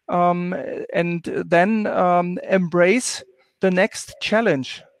ingredients, and then embrace the next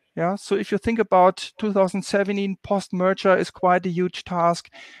challenge. Yeah. So if you think about 2017 post-merger is quite a huge task.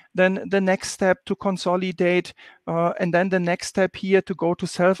 Then the next step to consolidate, and then the next step here to go to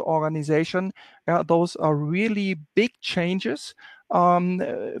self-organization. Those are really big changes.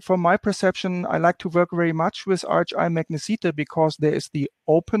 From my perception, I like to work very much with RHI Magnesita because there is the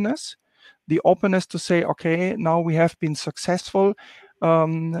openness to say, okay, now we have been successful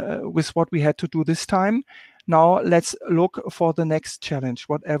with what we had to do this time. Now let's look for the next challenge,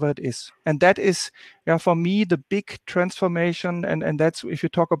 whatever it is. And that is, for me, the big transformation. And that's, if you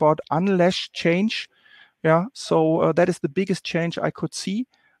talk about unleashed change, so that is the biggest change I could see,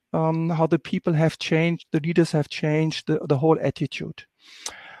 how the people have changed, the leaders have changed, the whole attitude.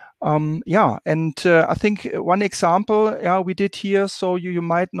 And I think one example, we did here, so you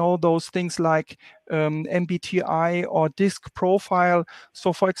might know those things like MBTI or DISC profile.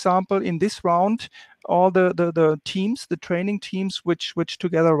 So for example, in this round, all the teams, the training teams, which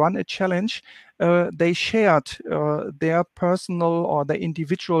together run a challenge, they shared their personal or their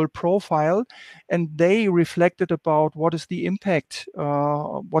individual profile, and they reflected about what is the impact,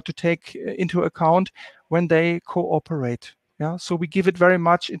 what to take into account when they cooperate. Yeah, so we give it very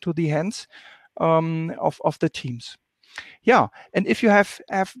much into the hands of the teams. Yeah, and if you have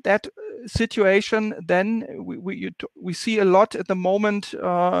that situation, then we see a lot at the moment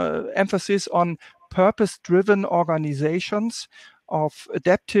emphasis on purpose-driven organizations, of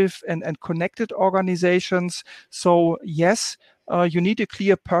adaptive and connected organizations. So yes, you need a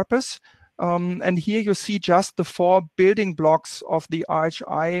clear purpose. And here you see just the 4 building blocks of the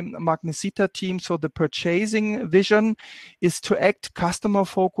RHI Magnesita team. So the purchasing vision is to act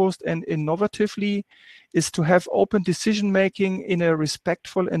customer-focused and innovatively, is to have open decision-making in a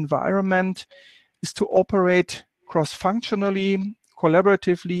respectful environment, is to operate cross-functionally,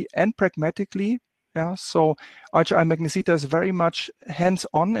 collaboratively, and pragmatically. Yeah, so RHI Magnesita is very much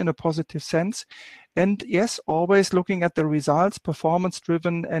hands-on in a positive sense. And yes, always looking at the results,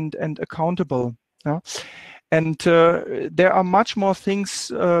 performance-driven and accountable. Yeah? And there are much more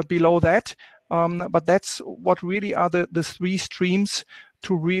things below that, but that's what really are the 3 streams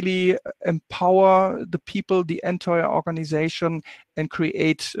to really empower the people, the entire organization, and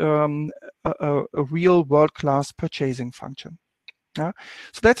create a real world-class purchasing function. Yeah?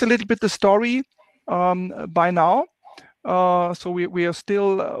 So that's a little bit the story by now. So we are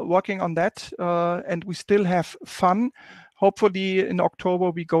still working on that, and we still have fun. Hopefully in October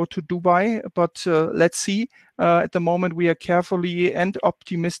we go to Dubai, but let's see. At the moment we are carefully and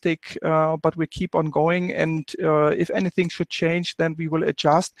optimistic, but we keep on going. And if anything should change, then we will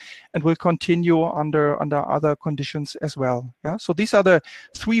adjust and we'll continue under other conditions as well. Yeah. So these are the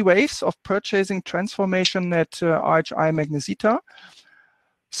 3 waves of purchasing transformation at RHI Magnesita.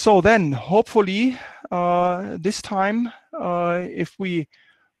 So then, hopefully, this time, if we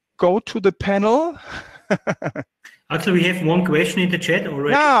go to the panel. Actually, we have one question in the chat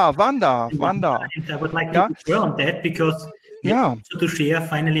already. Yeah, Wanda. And I would like to refer on that because to share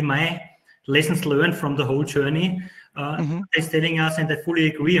finally my lessons learned from the whole journey. Is telling us, and I fully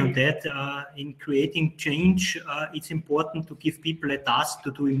agree on that, in creating change, it's important to give people a task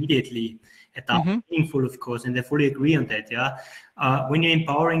to do immediately. A task meaningful, of course, and I fully agree on that. Yeah, when you're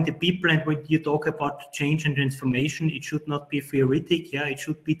empowering the people and when you talk about change and transformation, it should not be theoretic. Yeah, it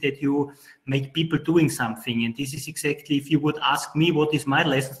should be that you make people doing something. And this is exactly, if you would ask me what is my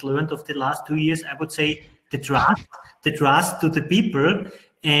lessons learned of the last 2 years, I would say the trust to the people.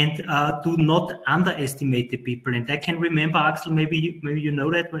 and do not underestimate the people. And I can remember, Axel, maybe you know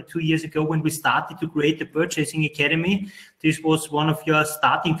that 2 years ago when we started to create the purchasing academy, this was one of your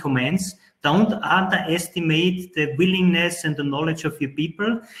starting commands. Don't underestimate the willingness and the knowledge of your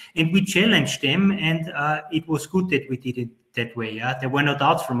people. And we challenged them, and it was good that we did it that way. Yeah? There were no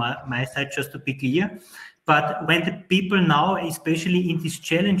doubts from my side, just to be clear. But when the people now, especially in these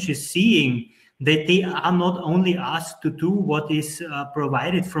challenges, seeing that they are not only asked to do what is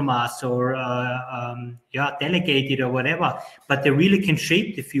provided from us or delegated or whatever, but they really can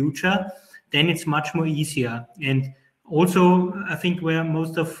shape the future, then it's much more easier. And also, I think where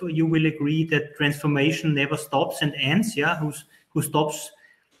most of you will agree that transformation never stops and ends. Yeah, who stops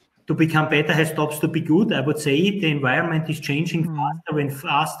to become better stops to be good. I would say the environment is changing faster and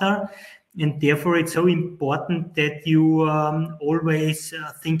faster. And therefore, it's so important that you always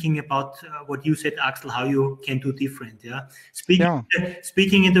thinking about what you said, Axel, how you can do different. Yeah,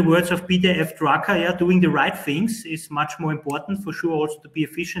 speaking in the words of Peter F. Drucker, yeah, doing the right things is much more important for sure. Also to be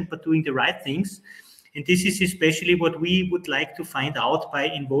efficient, but doing the right things. And this is especially what we would like to find out by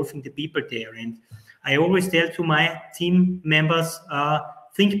involving the people there. And I always tell to my team members,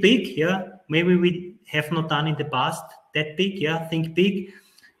 think big. Yeah, maybe we have not done in the past that big. Yeah, think big.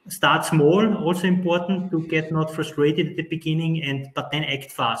 Start small, also important to get not frustrated at the beginning, but then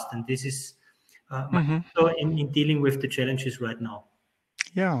act fast. And this is in dealing with the challenges right now.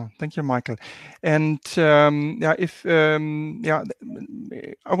 Yeah, thank you, Michael. And I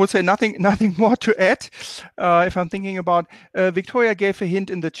would say nothing more to add. If I'm thinking about Victoria gave a hint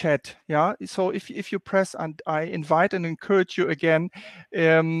in the chat. Yeah, so if you press, and I invite and encourage you again,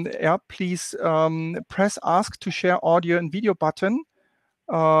 please press ask to share audio and video button.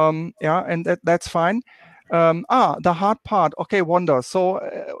 And that's fine. The hard part. Okay, Wanda. So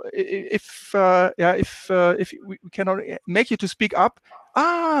if we cannot make you to speak up,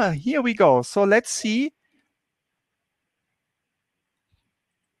 here we go. So let's see.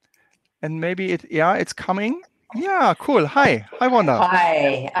 And maybe it's coming. Yeah, cool. Hi, Wanda.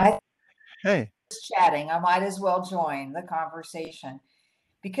 Hi. Hey. Chatting. I might as well join the conversation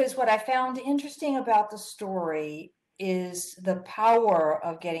because what I found interesting about the story is the power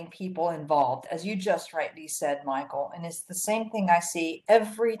of getting people involved, as you just rightly said, Michael. And it's the same thing I see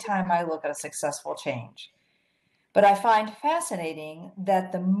every time I look at a successful change. But I find fascinating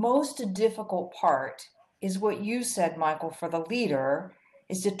that the most difficult part is what you said, Michael, for the leader,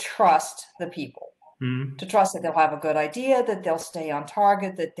 is to trust the people. To trust that they'll have a good idea, that they'll stay on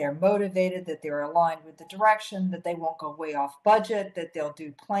target, that they're motivated, that they're aligned with the direction, that they won't go way off budget, that they'll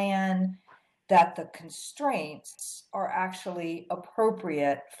do plan, that the constraints are actually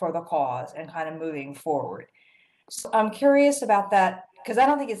appropriate for the cause and kind of moving forward. So I'm curious about that, because I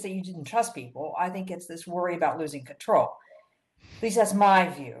don't think it's that you didn't trust people. I think it's this worry about losing control. At least that's my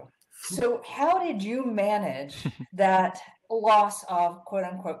view. So how did you manage that loss of quote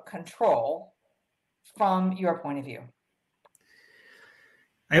unquote control from your point of view?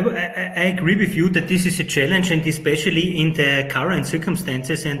 I agree with you that this is a challenge, and especially in the current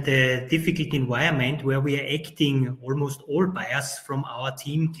circumstances and the difficult environment where we are acting almost all by us from our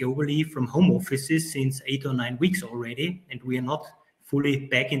team globally from home offices since 8 or 9 weeks already, and we are not fully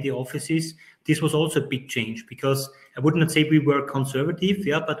back in the offices. This was also a big change because I would not say we were conservative,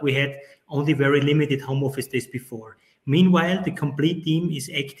 but we had only very limited home office days before. Meanwhile, the complete team is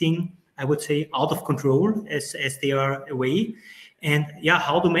acting, I would say, out of control as they are away. And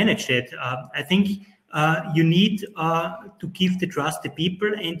how to manage that? I think you need to give the trust to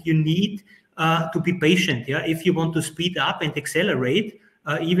people, and you need to be patient. If you want to speed up and accelerate,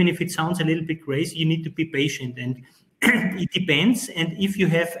 even if it sounds a little bit crazy, you need to be patient. And it depends. And if you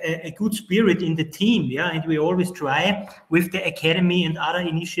have a good spirit in the team, and we always try with the academy and other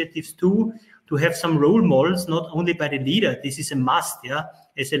initiatives too, to have some role models, not only by the leader. This is a must.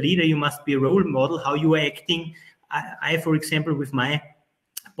 As a leader, you must be a role model, how you are acting. I, for example, with my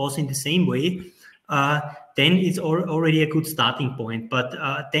boss in the same way, then it's already a good starting point. But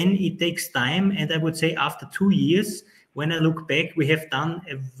then it takes time. And I would say after 2 years, when I look back, we have done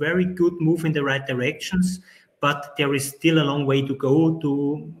a very good move in the right directions. But there is still a long way to go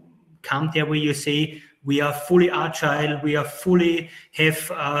to come there where you say, we are fully agile, we are fully have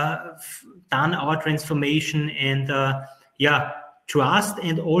done our transformation, and trust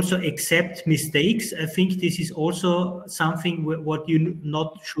and also accept mistakes. I think this is also something what you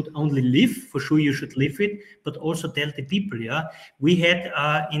not should only live, for sure you should live it, but also tell the people. We had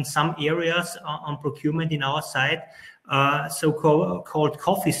in some areas on procurement in our side so-called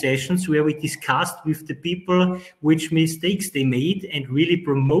coffee sessions where we discussed with the people which mistakes they made and really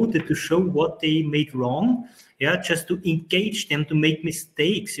promoted to show what they made wrong. Yeah, just to engage them to make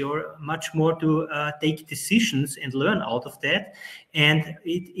mistakes, or much more to take decisions and learn out of that. And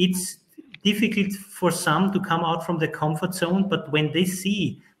it's difficult for some to come out from the comfort zone, but when they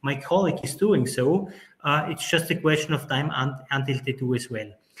see my colleague is doing so, it's just a question of time until they do as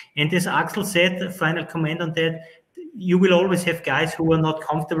well. And as Axel said, a final comment on that, you will always have guys who are not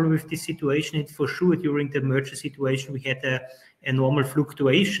comfortable with this situation. And for sure, during the merger situation, we had a normal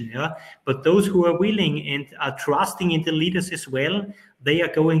fluctuation. Yeah, but those who are willing and are trusting in the leaders as well, they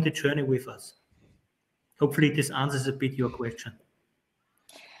are going the journey with us. Hopefully, this answers a bit your question.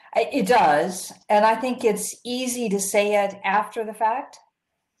 It does, and I think it's easy to say it after the fact,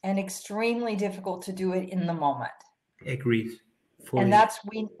 and extremely difficult to do it in the moment. Agreed. Fully. And that's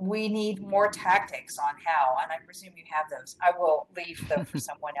we need more tactics on how, and I presume you have those. I will leave though for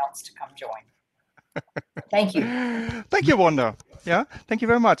someone else to come join. Thank you. Thank you, Wanda. Yeah, thank you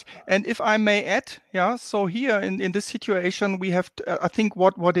very much. And if I may add, yeah, so here in this situation, we have, I think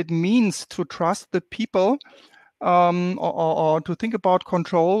what it means to trust the people, or to think about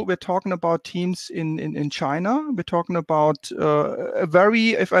control. We're talking about teams in China. We're talking about a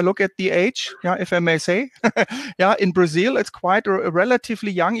very, if I look at the age, yeah, if I may say, yeah, in Brazil, it's quite a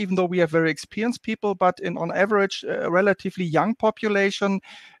relatively young, even though we have very experienced people, but on average, a relatively young population.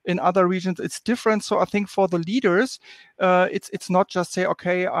 In other regions, it's different. So I think for the leaders, it's not just say,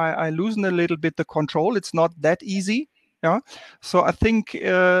 okay, I loosen a little bit the control. It's not that easy. Yeah, so I think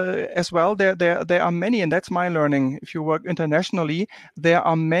as well there are many, and that's my learning. If you work internationally, there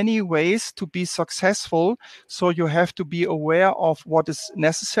are many ways to be successful. So you have to be aware of what is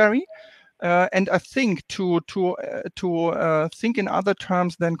necessary, and I think to think in other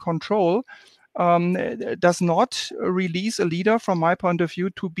terms than control does not release a leader, from my point of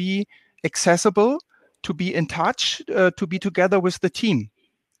view, to be accessible, to be in touch, to be together with the team.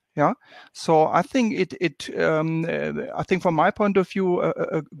 Yeah, so I think I think from my point of view,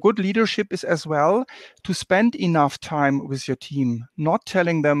 a good leadership is as well to spend enough time with your team, not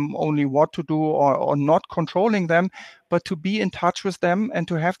telling them only what to do or not controlling them, but to be in touch with them and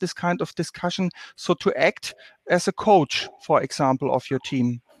to have this kind of discussion. So to act as a coach, for example, of your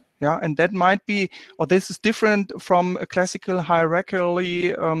team. Yeah, and that might be, or this is different from a classical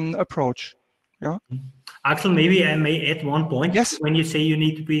hierarchically approach. Yeah. Axel, maybe I may add one point. Yes. When you say you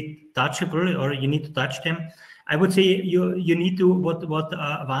need to be touchable or you need to touch them, I would say you need to, what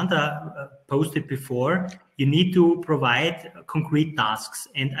Wanda posted before, you need to provide concrete tasks.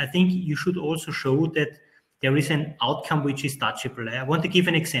 And I think you should also show that there is an outcome which is touchable. I want to give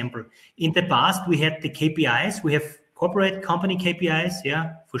an example. In the past, we had the KPIs. We have corporate company KPIs,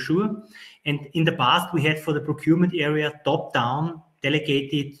 yeah, for sure. And in the past, we had for the procurement area, top-down,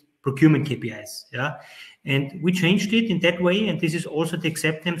 delegated procurement KPIs, yeah. And we changed it in that way, and this is also the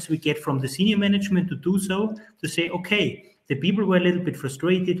acceptance we get from the senior management to do so, to say, okay, the people were a little bit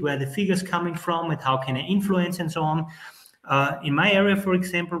frustrated, where are the figures coming from and how can I influence and so on. In my area, for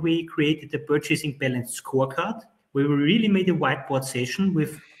example, we created the purchasing balance scorecard, where we really made a whiteboard session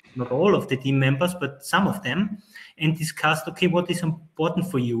with not all of the team members, but some of them, and discussed, okay, what is important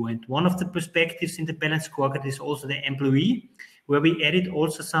for you? And one of the perspectives in the balance scorecard is also the employee, where we added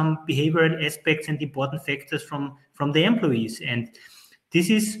also some behavioral aspects and important factors from the employees. And this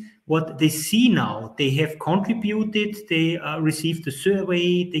is what they see now. They have contributed, they received the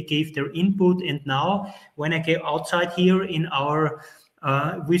survey, they gave their input. And now when I go outside here in our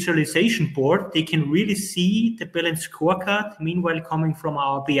visualization board, they can really see the balance scorecard, meanwhile coming from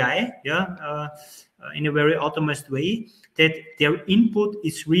our BI, yeah, in a very automated way, that their input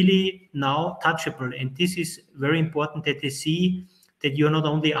is really now touchable. And this is very important, that they see that you're not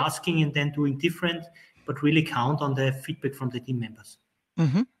only asking and then doing different, but really count on the feedback from the team members.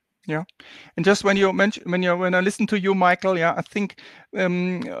 Mm-hmm. Yeah, and just when you mention, when I listen to you, Michael, yeah, I think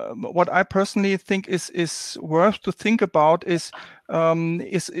what I personally think is worth to think about is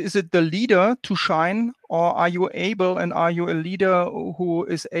it the leader to shine, or are you able, and are you a leader who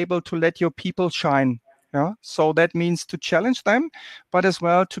is able to let your people shine? Yeah, so that means to challenge them, but as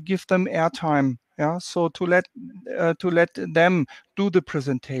well to give them airtime. Yeah, so to let them do the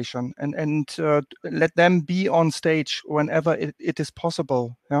presentation and let them be on stage whenever it is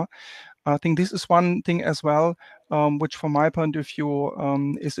possible. Yeah, I think this is one thing as well, which from my point of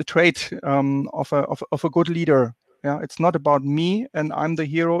view is a trait of a good leader. Yeah, it's not about me and I'm the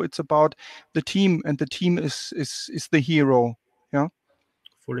hero. It's about the team, and the team is the hero. Yeah,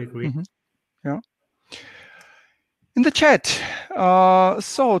 fully agree. Mm-hmm. Yeah. In the chat,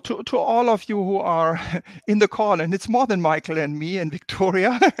 so to all of you who are in the call, and it's more than Michael and me and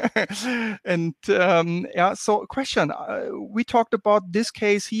Victoria, and yeah, so question, we talked about this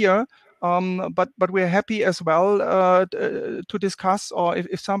case here, but we're happy as well to discuss, or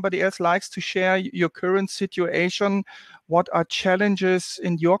if somebody else likes to share your current situation, what are challenges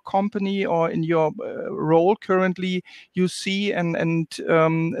in your company or in your role currently you see, and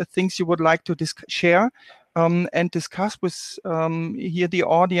things you would like to share. And discuss with here the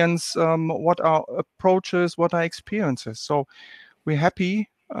audience what are approaches, what are experiences. So we're happy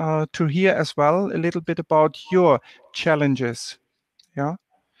to hear as well a little bit about your challenges. Yeah,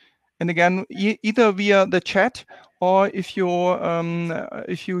 and again, either via the chat or if you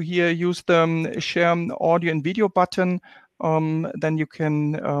here use the share audio and video button, then you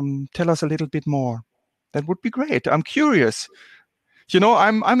can tell us a little bit more. That would be great. I'm curious. You know,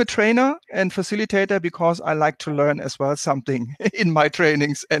 I'm a trainer and facilitator because I like to learn as well something in my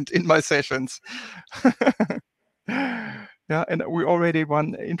trainings and in my sessions. Yeah, and we already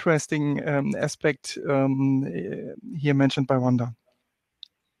one interesting aspect here mentioned by Wanda.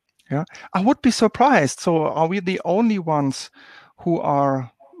 Yeah, I would be surprised. So are we the only ones who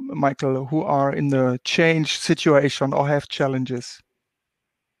are, Michael, who are in the change situation or have challenges?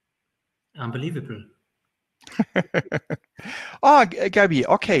 Unbelievable. Oh, Gabby.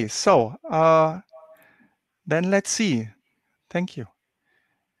 Okay, so then let's see. Thank you.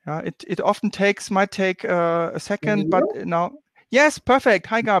 It often might take a second, but now, yes, perfect.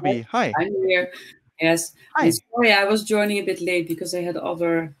 Hi, Gabi. Hi. I'm here. Yes. Hi. And sorry, I was joining a bit late because I had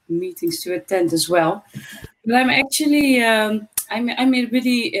other meetings to attend as well. But I'm actually, I'm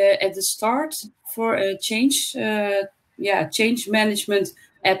really at the start for a change management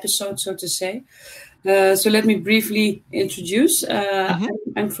episode, so to say. So let me briefly introduce.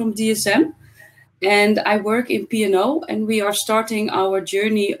 I'm from DSM. And I work in P&O, and we are starting our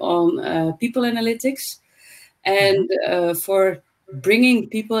journey on people analytics. And for bringing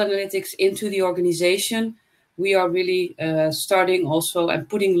people analytics into the organization, we are really starting also and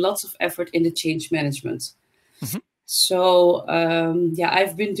putting lots of effort in the change management. So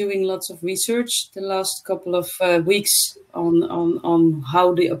I've been doing lots of research the last couple of weeks on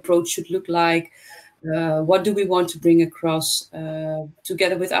how the approach should look like. What do we want to bring across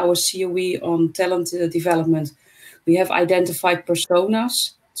together with our COE on talent development? We have identified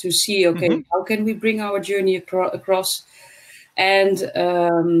personas to see, okay, how can we bring our journey across? And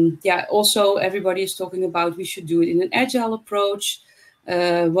also everybody is talking about we should do it in an agile approach.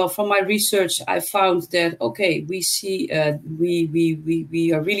 Well, from my research, I found that, okay, we see,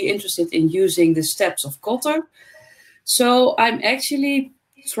 we are really interested in using the steps of Kotter. So I'm actually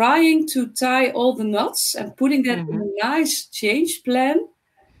trying to tie all the knots and putting that in a nice change plan.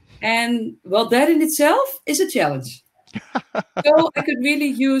 And well, that in itself is a challenge. So I could really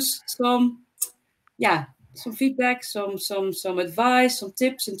use some feedback, some advice, some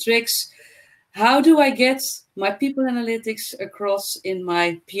tips and tricks. How do I get my people analytics across in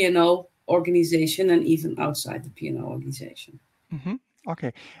my P&O organization and even outside the P&O organization?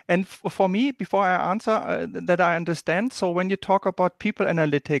 Okay. And for me, before I answer, that I understand. So when you talk about people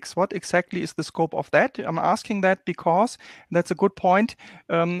analytics, what exactly is the scope of that? I'm asking that because that's a good point.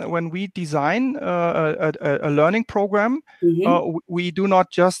 When we design a learning program, we do not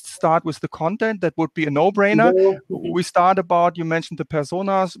just start with the content. That would be a no-brainer. We start about, you mentioned the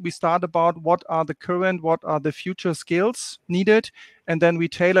personas. We start about what are the current, what are the future skills needed. And then we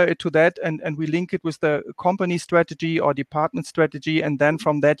tailor it to that, and we link it with the company strategy or department strategy, and then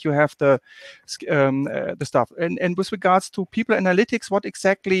from that you have the stuff. And with regards to people analytics, what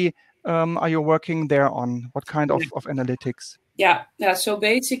exactly are you working there on? What kind of analytics? Yeah. So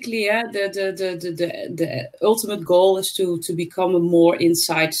basically, the ultimate goal is to become a more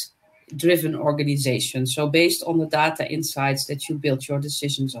insight-driven organization. So based on the data insights that you build your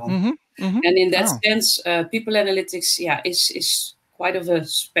decisions on, and in that sense, people analytics, is quite of a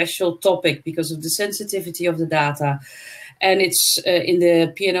special topic because of the sensitivity of the data, and it's in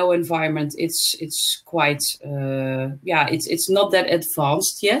the P&O environment. It's quite it's not that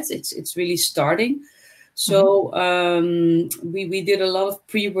advanced yet. It's really starting. So we did a lot of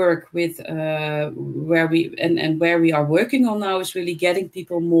pre-work with where we are working on now is really getting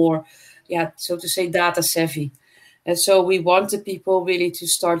people more, so to say, data savvy. And so we want the people really to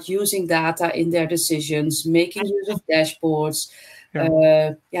start using data in their decisions, making use of dashboards,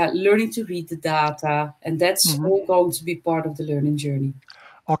 learning to read the data, and that's all going to be part of the learning journey.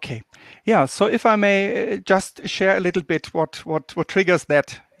 Okay, yeah. So if I may just share a little bit what triggers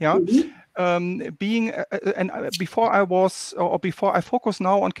that, being before I focus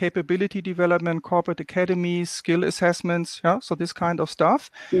now on capability development, corporate academies, skill assessments, so this kind of stuff.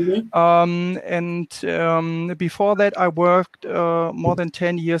 And before that, I worked more than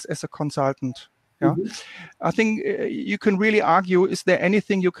 10 years as a consultant. Yeah, I think you can really argue, is there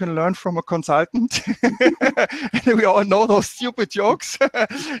anything you can learn from a consultant? We all know those stupid jokes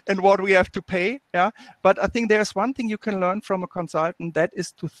and what we have to pay. Yeah, but I think there's one thing you can learn from a consultant, that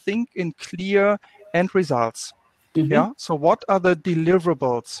is to think in clear end results. Yeah, so what are the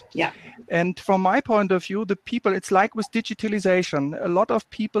deliverables? Yeah. And from my point of view, the people, it's like with digitalization, a lot of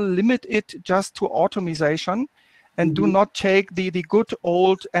people limit it just to automation and do not take the good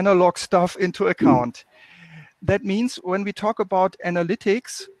old analog stuff into account. That means when we talk about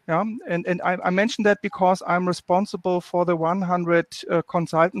analytics, and I mentioned that because I'm responsible for the 100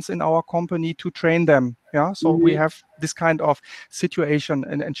 consultants in our company to train them. Yeah, so we have this kind of situation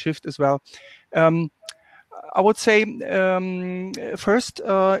and shift as well. I would say first,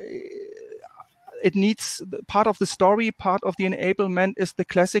 it needs part of the story, part of the enablement is the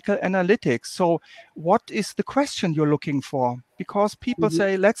classical analytics. So what is the question you're looking for? Because people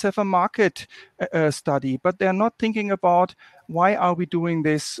say, let's have a market study, but they're not thinking about why are we doing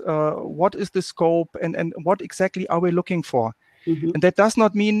this? What is the scope and what exactly are we looking for? And that does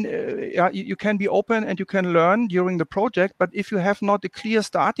not mean you can be open and you can learn during the project, but if you have not a clear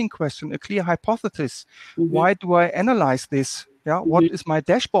starting question, a clear hypothesis, why do I analyze this? Yeah, what is my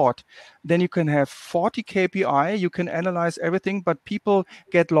dashboard? Then you can have 40 KPI, you can analyze everything, but people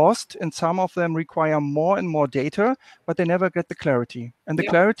get lost and some of them require more and more data, but they never get the clarity. And the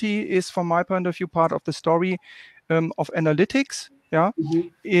clarity is, from my point of view, part of the story of analytics,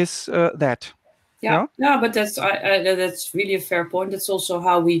 is that. Yeah, but that's really a fair point. That's also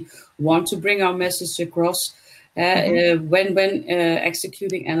how we want to bring our message across. When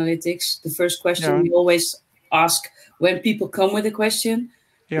executing analytics, the first question we always ask when people come with a question,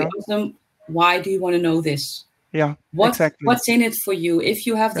 we ask them, why do you want to know this? Yeah, exactly. What's in it for you? If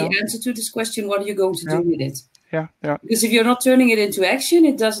you have the answer to this question, what are you going to do with it? Yeah. Because if you're not turning it into action,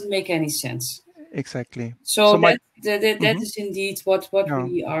 it doesn't make any sense. Exactly. So that is indeed what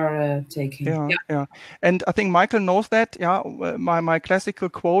we are taking. Yeah. And I think Michael knows that. Yeah. My classical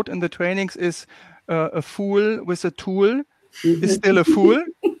quote in the trainings is, a fool with a tool is still a fool.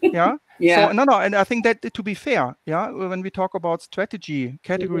 Yeah. So no, and I think that, to be fair, when we talk about strategy,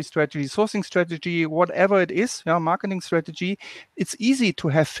 category strategy, sourcing strategy, whatever it is, marketing strategy, it's easy to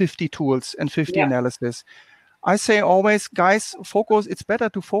have 50 tools and 50 analysis. I say always, guys, focus. It's better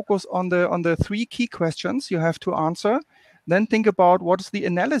to focus on the 3 key questions you have to answer. Then think about what is the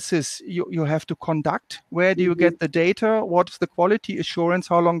analysis you have to conduct. Where do you get the data? What's the quality assurance?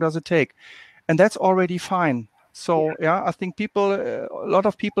 How long does it take? And that's already fine. So I think a lot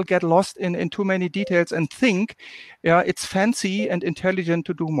of people get lost in too many details and think, it's fancy and intelligent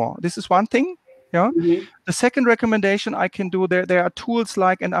to do more. This is one thing. The second recommendation I can do, there are tools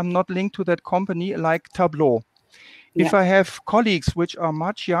like, and I'm not linked to that company, like Tableau. If I have colleagues which are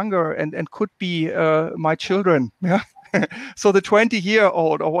much younger and could be my children, so the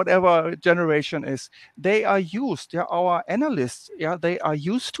 20-year-old or whatever generation is, they are used, our analysts, they are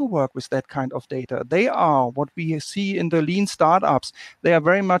used to work with that kind of data. They are what we see in the lean startups. They are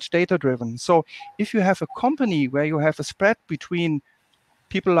very much data-driven. So if you have a company where you have a spread between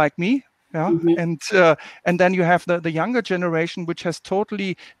people like me, and then you have the younger generation, which has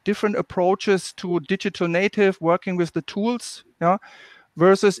totally different approaches to digital native, working with the tools,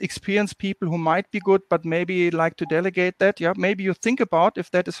 versus experienced people who might be good, but maybe like to delegate that. Maybe you think about,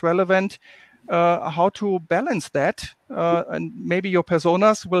 if that is relevant, how to balance that, and maybe your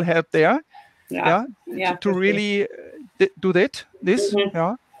personas will help there. To really do this.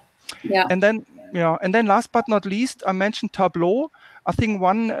 And then last but not least, I mentioned Tableau. I think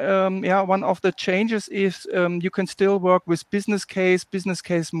one of the changes is you can still work with business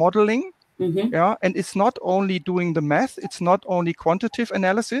case modeling. And it's not only doing the math, it's not only quantitative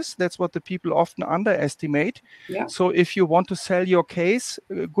analysis. That's what the people often underestimate. So if you want to sell your case,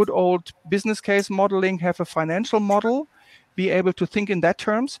 good old business case modeling, have a financial model, be able to think in that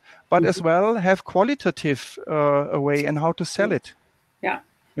terms, but as well have qualitative way and how to sell it.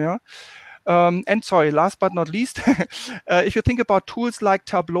 And sorry, last but not least, if you think about tools like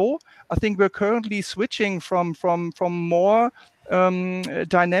Tableau, I think we're currently switching from more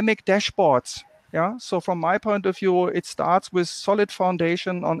dynamic dashboards. So from my point of view, it starts with solid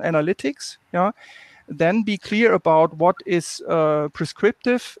foundation on analytics. Then be clear about what is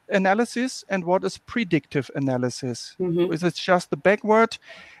prescriptive analysis and what is predictive analysis. Is it just the backward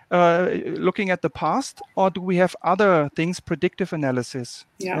looking at the past, or do we have other things, predictive analysis?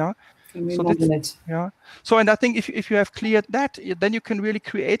 So that's, yeah. So, and I think if you have cleared that, then you can really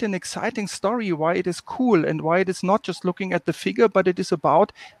create an exciting story why it is cool and why it is not just looking at the figure, but it is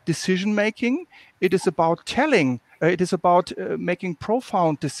about decision making. It is about telling. It is about making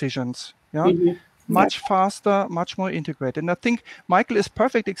profound decisions. Yeah. Much faster, much more integrated. And I think Michael is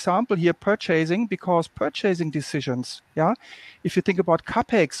perfect example here, purchasing, because purchasing decisions, yeah, if you think about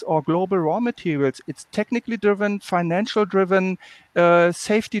CapEx or global raw materials, it's technically driven, financial driven,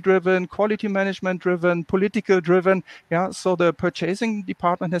 safety driven, quality management driven, political driven, yeah, so the purchasing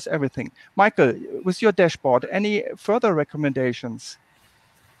department has everything. Michael, with your dashboard, any further recommendations?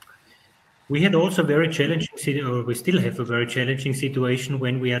 We had also very challenging, or we still have a very challenging situation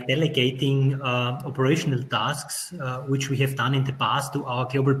when we are delegating operational tasks, which we have done in the past to our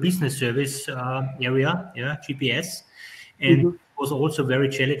global business service area, yeah, GPS. And it was also very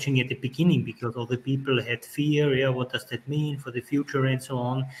challenging at the beginning because all the people had fear, yeah, what does that mean for the future and so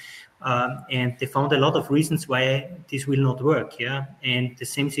on. And they found a lot of reasons why this will not work, yeah. And the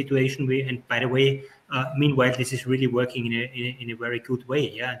same situation, and by the way, meanwhile, this is really working in a very good way,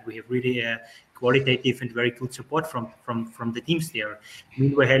 yeah. We have really qualitative and very good support from the teams there.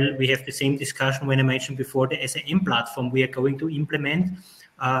 Meanwhile, we have the same discussion when I mentioned before the SAM platform we are going to implement.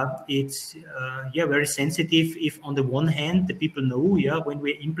 It's very sensitive if on the one hand the people know, yeah, when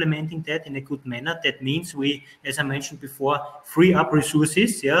we're implementing that in a good manner, that means we, as I mentioned before, free up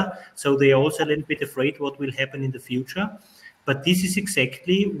resources, yeah, so they are also a little bit afraid what will happen in the future. But this is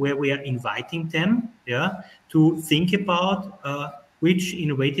exactly where we are inviting them, yeah, to think about which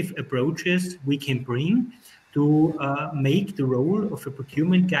innovative approaches we can bring to make the role of a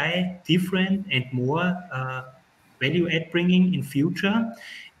procurement guy different and more value add bringing in future.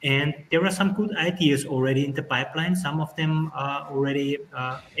 And there are some good ideas already in the pipeline. Some of them are already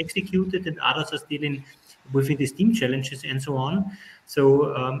executed and others are still within these team challenges and so on.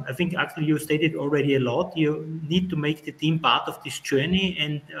 So I think, Axel, you stated already a lot. You need to make the team part of this journey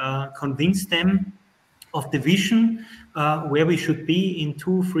and convince them of the vision where we should be in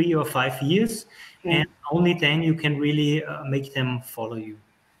 2, 3, or 5 years. And only then you can really make them follow you.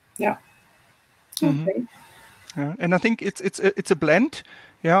 Yeah. Okay. Yeah, and I think it's a blend,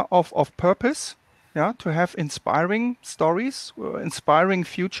 yeah, of purpose, yeah, to have inspiring stories, inspiring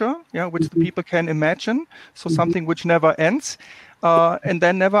future, yeah, which the people can imagine, so something which never ends, and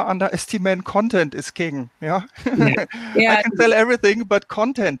then never underestimate content is king, yeah. I can sell everything, but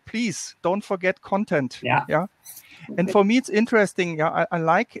content, please don't forget content, yeah. And for me, it's interesting, yeah.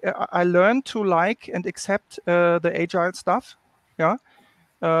 I learned to like and accept the agile stuff, yeah.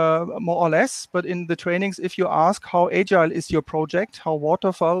 More or less, but in the trainings, if you ask how agile is your project, how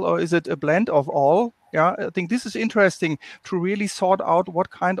waterfall, or is it a blend of all? Yeah, I think this is interesting to really sort out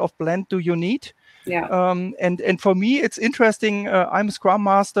what kind of blend do you need. Yeah. And for me, it's interesting. I'm a Scrum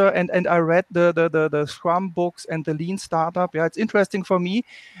Master, and I read the Scrum books and the Lean Startup. Yeah, it's interesting for me.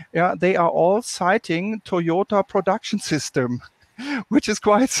 Yeah, they are all citing Toyota production system, which is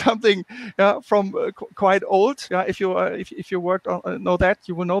quite something from quite old. Yeah, if you worked on know that,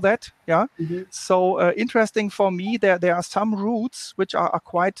 you will know that. Yeah. So interesting for me. There are some roots which are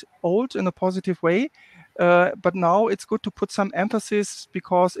quite old in a positive way, but now it's good to put some emphasis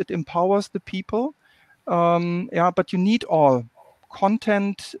because it empowers the people. But you need all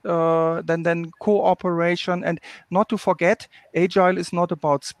content, then cooperation, and not to forget, agile is not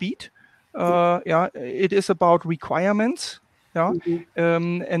about speed. It is about requirements. Yeah,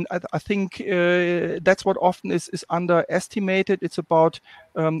 and I think that's what often is underestimated. It's about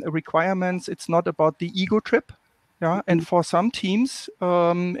requirements. It's not about the ego trip. Yeah, and for some teams,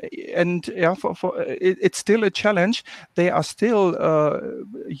 it's still a challenge. They are still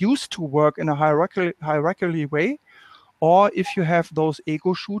used to work in a hierarchical way, or if you have those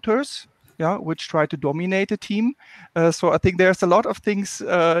ego shooters, yeah, which try to dominate a team. So I think there's a lot of things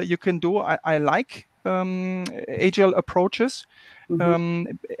you can do. I like agile approaches,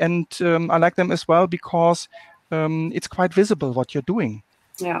 and I like them as well because it's quite visible what you're doing.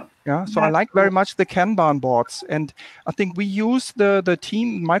 Yeah. So I like very much the Kanban boards, and I think we use the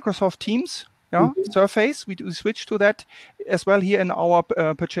team Microsoft Teams. Yeah, Surface. We switch to that as well here in our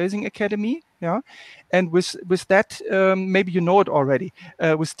purchasing academy. Yeah, and with that, maybe you know it already.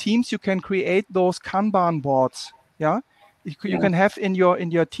 With Teams, you can create those Kanban boards. Yeah. You can have in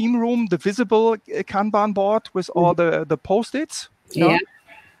your team room the visible Kanban board with all the post-its. Yeah.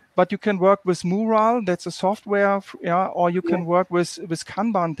 But you can work with Mural, that's a software, or you can work with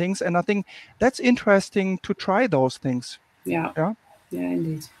Kanban things. And I think that's interesting to try those things. Yeah,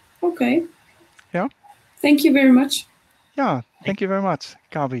 indeed. Okay. Yeah. Thank you very much. Yeah, thank you very much,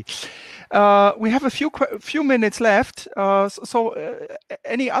 Gabi. We have a few minutes left.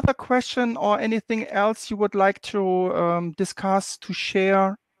 Any other question or anything else you would like to discuss, to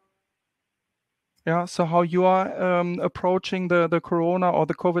share? Yeah, so how you are approaching the Corona or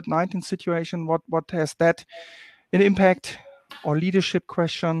the COVID-19 situation? What has that an impact, or leadership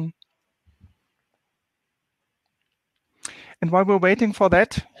question? And while we're waiting for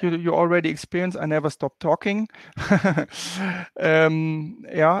that, you already experienced, I never stop talking.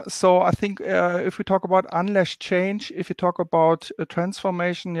 Yeah, so I think if we talk about unleashed change, if you talk about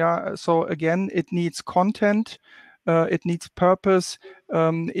transformation, yeah, so again, it needs content, it needs purpose,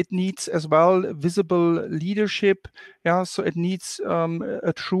 it needs as well visible leadership, yeah, so it needs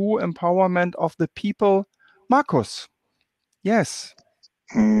a true empowerment of the people. Markus, yes.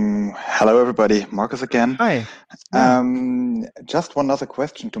 Hello, everybody. Markus again. Hi. Yeah. Just one other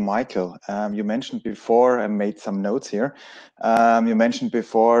question to Michael. You mentioned before, I made some notes here. You mentioned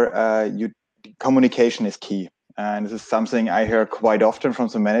before, communication is key. And this is something I hear quite often from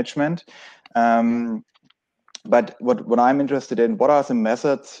the management. But what I'm interested in, what are the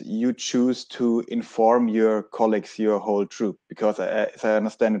methods you choose to inform your colleagues, your whole troop? Because as I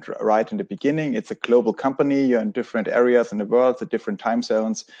understand it right in the beginning, it's a global company, you're in different areas in the world, the different time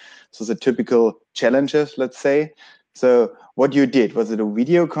zones. So the typical challenges, let's say. So what you did, was it a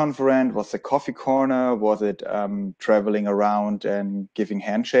video conference? Was it a coffee corner? Was it traveling around and giving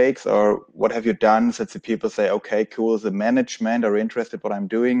handshakes? Or what have you done so that the people say, okay, cool, the management are interested in what I'm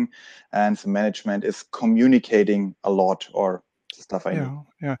doing, and the management is communicating a lot, or stuff I need?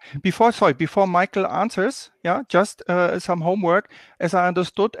 Yeah. Before Michael answers, yeah, just some homework. As I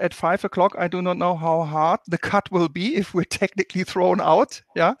understood, at 5 o'clock, I do not know how hard the cut will be if we're technically thrown out.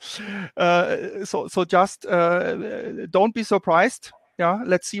 Yeah, so just don't be surprised. Yeah,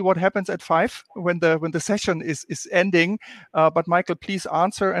 let's see what happens at 5 when the session is ending. But Michael, please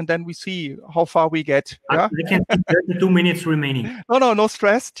answer, and then we see how far we get. Yeah, I can see 32 minutes remaining. No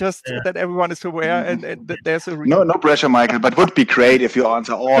stress. Just that everyone is aware, and that there's a no pressure, Michael. But would be great if you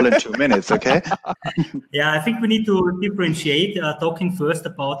answer all in 2 minutes. Okay. Yeah, I think we need to differentiate. Talking first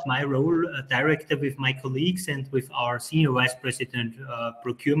about my role, director, with my colleagues and with our senior vice president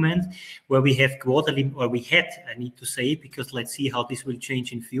procurement, where we have quarterly, or we had, I need to say, because let's see how this will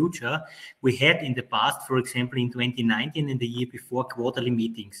change in future. We had in the past, for example, in 2019 and the year before, quarterly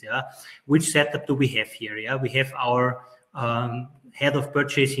meetings. Yeah, which setup do we have here? Yeah, we have our head of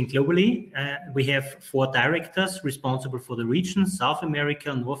purchasing globally. We have 4 directors responsible for the regions: South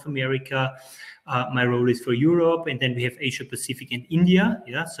America, North America. My role is for Europe, and then we have Asia Pacific and India.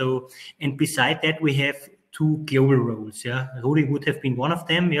 Yeah. So, and beside that, we have 2 global roles. Yeah. Rudi would have been one of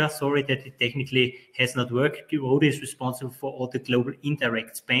them. Yeah. Sorry that it technically has not worked. Rudi is responsible for all the global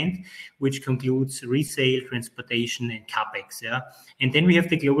indirect spend, which concludes resale, transportation, and capex. Yeah. And then we have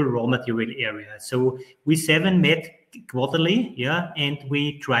the global raw material area. So we 7 met quarterly, yeah, and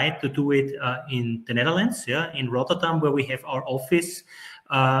we tried to do it in the Netherlands, yeah, in Rotterdam, where we have our office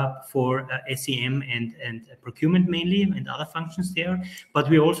for SEM and procurement mainly, and other functions there. But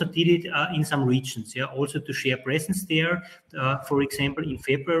we also did it in some regions, yeah, also to share presence there. For example, in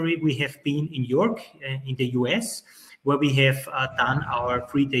February, we have been in York, in the US, where we have done our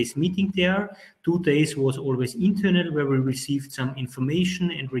 3 days meeting there. 2 days was always internal, where we received some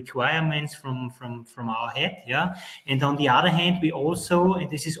information and requirements from our head, yeah. And on the other hand, we also, and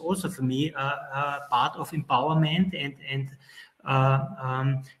this is also for me part of empowerment and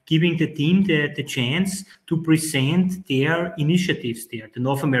giving the team the chance to present their initiatives there. The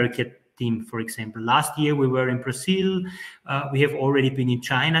North America team, for example, last year we were in Brazil, we have already been in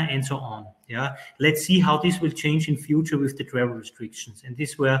China, and so on. Yeah, let's see how this will change in future with the travel restrictions. And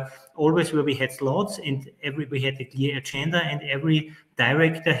these were always where we had slots, and we had a clear agenda, and every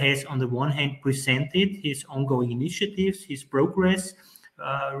director has on the one hand presented his ongoing initiatives, his progress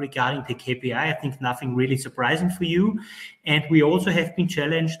regarding the KPI. I think nothing really surprising for you. And we also have been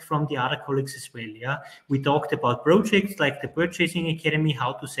challenged from the other colleagues as well. Yeah, we talked about projects like the Purchasing Academy,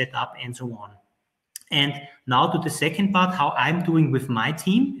 how to set up, and so on. And now to the second part, how I'm doing with my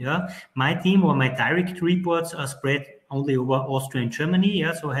team. Yeah, my team, or my direct reports, are spread only over Austria and Germany.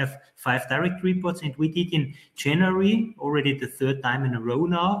 Yeah, so I have 5 direct reports, and we did in January, already the 3rd time in a row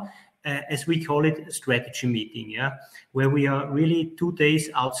now, as we call it, a strategy meeting. Yeah, where we are really 2 days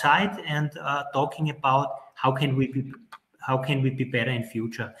outside and talking about how can we be better in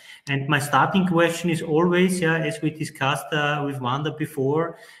future. And my starting question is always, yeah, as we discussed with Wanda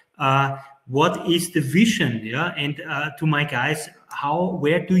before, what is the vision? Yeah, and to my guys,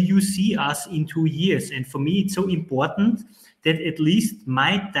 where do you see us in 2 years? And for me, it's so important that at least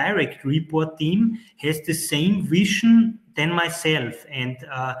my direct report team has the same vision than myself, and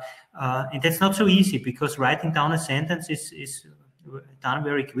that's not so easy, because writing down a sentence is done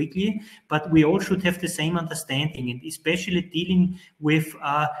very quickly, but we all should have the same understanding, and especially dealing with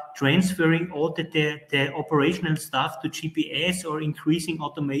transferring all the operational stuff to GPS, or increasing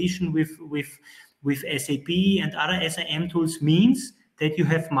automation with SAP and other SIM tools means that you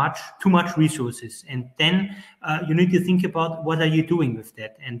have too much resources, and then you need to think about what are you doing with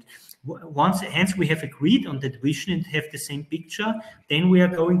that. And hence we have agreed on that vision and have the same picture, then we are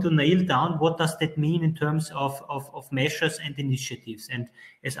going to nail down what does that mean in terms of measures and initiatives. And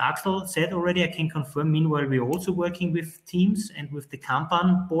as Axel said already, I can confirm, meanwhile, we're also working with teams and with the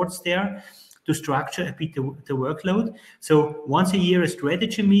Kanban boards there to structure a bit the workload. So once a year, a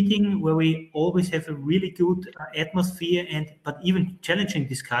strategy meeting where we always have a really good atmosphere, but even challenging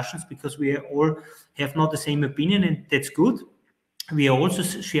discussions, because we all have not the same opinion, and that's good. We are also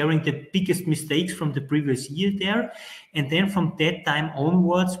sharing the biggest mistakes from the previous year there. And then from that time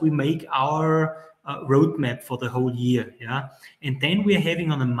onwards, we make our roadmap for the whole year. Yeah. And then we are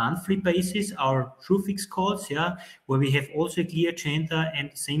having on a monthly basis our true fix calls, yeah, where we have also a clear agenda,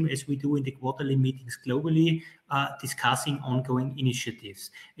 and same as we do in the quarterly meetings globally, discussing ongoing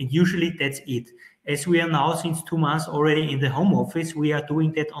initiatives. And usually that's it. As we are now since 2 months already in the home office, we are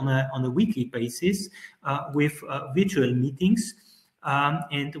doing that on a weekly basis with virtual meetings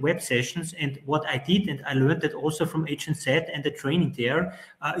and web sessions. And what I did, and I learned that also from HNZ and the training there,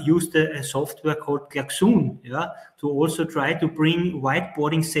 used a software called Klaxoon, yeah, to also try to bring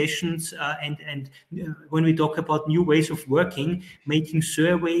whiteboarding sessions and when we talk about new ways of working, making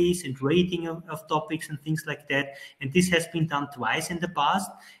surveys and rating of topics and things like that. And this has been done twice in the past,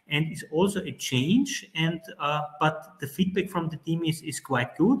 and is also a change. And but the feedback from the team is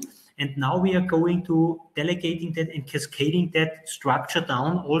quite good. And now we are going to delegating that and cascading that structure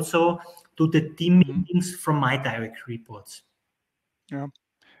down also to the team meetings from my direct reports. Yeah.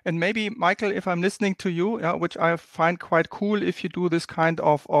 And maybe, Michael, if I'm listening to you, which I find quite cool if you do this kind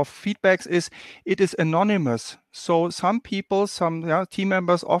of feedbacks, is it is anonymous. So some people, some team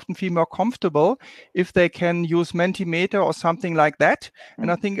members often feel more comfortable if they can use Mentimeter or something like that.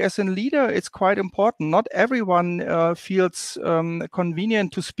 And I think as a leader, it's quite important. Not everyone feels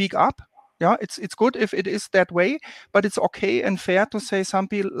convenient to speak up. Yeah, it's good if it is that way, but it's okay and fair to say some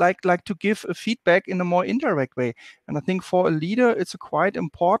people like to give a feedback in a more indirect way. And I think for a leader, it's a quite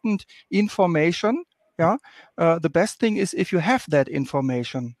important information. Yeah, the best thing is if you have that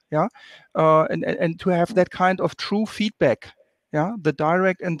information. Yeah, and to have that kind of true feedback. Yeah, the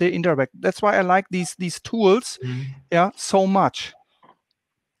direct and the indirect. That's why I like these tools. Yeah, so much.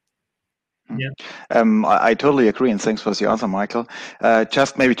 Yeah. I totally agree, and thanks for the answer, Michael.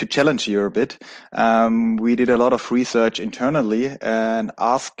 Just maybe to challenge you a bit, we did a lot of research internally and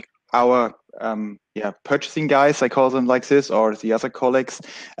asked our purchasing guys, I call them like this, or the other colleagues,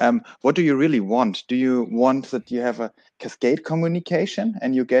 what do you really want? Do you want that you have a cascade communication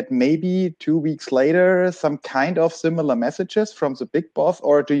and you get maybe 2 weeks later some kind of similar messages from the big boss,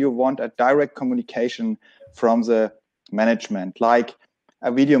 or do you want a direct communication from the management, like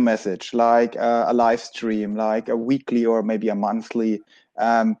a video message, like a live stream, like a weekly or maybe a monthly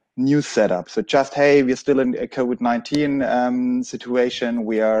news setup? So just, hey, we're still in a COVID-19 situation.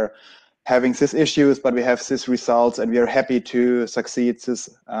 We are having these issues, but we have these results, and we are happy to succeed this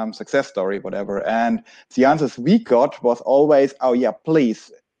success story, whatever. And the answers we got was always, oh yeah,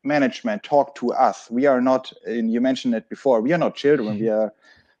 please, management, talk to us. We are not, and you mentioned it before, we are not children. We are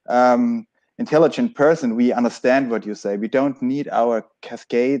intelligent person. We understand what you say. We don't need our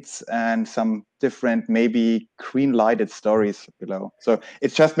cascades and some different, maybe green lighted stories below. So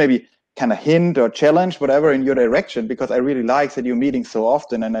it's just maybe kind of hint or challenge, whatever, in your direction, because I really like that you're meeting so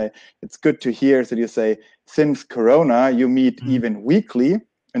often. And it's good to hear that you say since Corona, you meet even weekly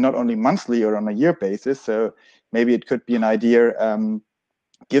and not only monthly or on a year basis. So maybe it could be an idea,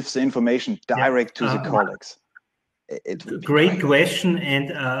 gives the information direct to the colleagues. Great question, and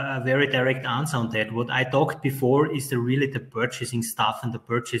a very direct answer on that. What I talked before is really the purchasing stuff and the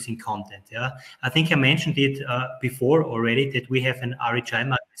purchasing content. Yeah, I think I mentioned it before already that we have an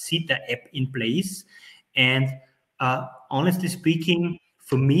RHI Magnesita app in place, and honestly speaking,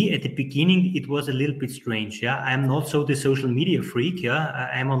 for me at the beginning it was a little bit strange. Yeah, I'm not so the social media freak. Yeah,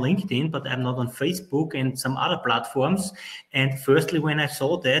 I'm on LinkedIn, but I'm not on Facebook and some other platforms. And firstly, when I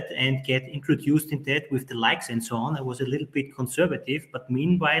saw that and get introduced in that with the likes and so on, I was a little bit conservative. But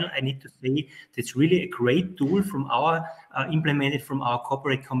meanwhile, I need to say that's really a great tool from our implemented from our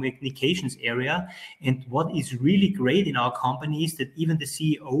corporate communications area. And what is really great in our company is that even the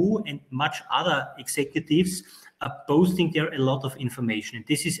CEO and much other executives posting there a lot of information. And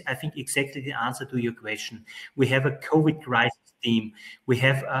this is, I think, exactly the answer to your question. We have a COVID crisis team, we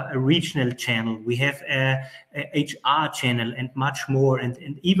have a regional channel, we have a HR channel, and much more.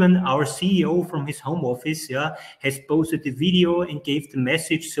 And even our CEO from his home office, yeah, has posted a video and gave the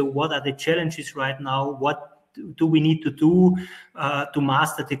message. So what are the challenges right now? What do we need to do to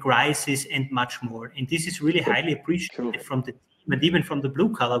master the crisis, and much more? And this is really highly appreciated from the team and even from the blue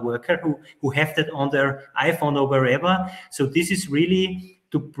collar worker who have that on their iPhone or wherever. So this is really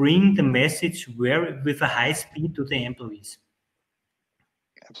to bring the message with a high speed to the employees.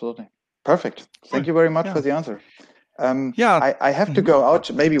 Absolutely. Perfect. Thank you very much for the answer. I have to go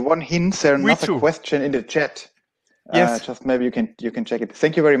out. Maybe one hint. There's another question in the chat. Yes. Just maybe you can check it.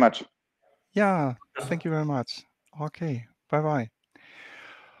 Thank you very much. Yeah. Thank you very much. Okay. Bye-bye.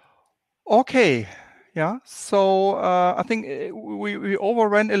 Okay. Yeah. So I think we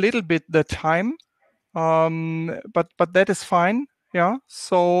overran a little bit the time, but that is fine. Yeah.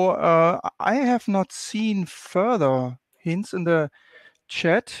 So I have not seen further hints in the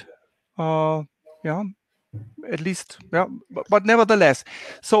chat. Yeah. At least, yeah, but nevertheless.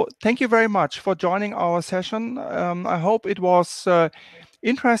 So thank you very much for joining our session. I hope it was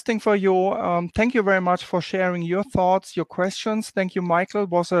interesting for you. Thank you very much for sharing your thoughts, your questions. Thank you, Michael.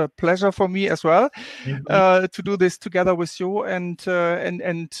 It was a pleasure for me as well to do this together with you and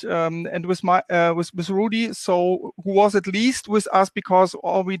with Rudy. So who was at least with us, because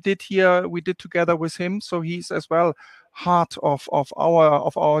all we did here we did together with him. So he's as well heart of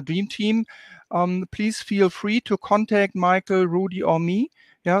our dream team. Please feel free to contact Michael, Rudy, or me.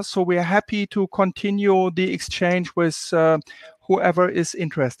 Yeah, so we're happy to continue the exchange with whoever is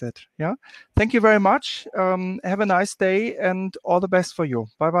interested. Yeah, thank you very much. Have a nice day and all the best for you.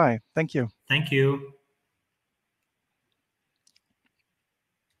 Bye-bye. Thank you. Thank you.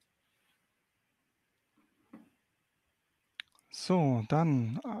 So,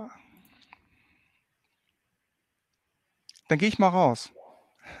 dann gehe ich mal raus.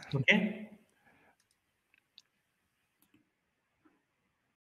 Okay.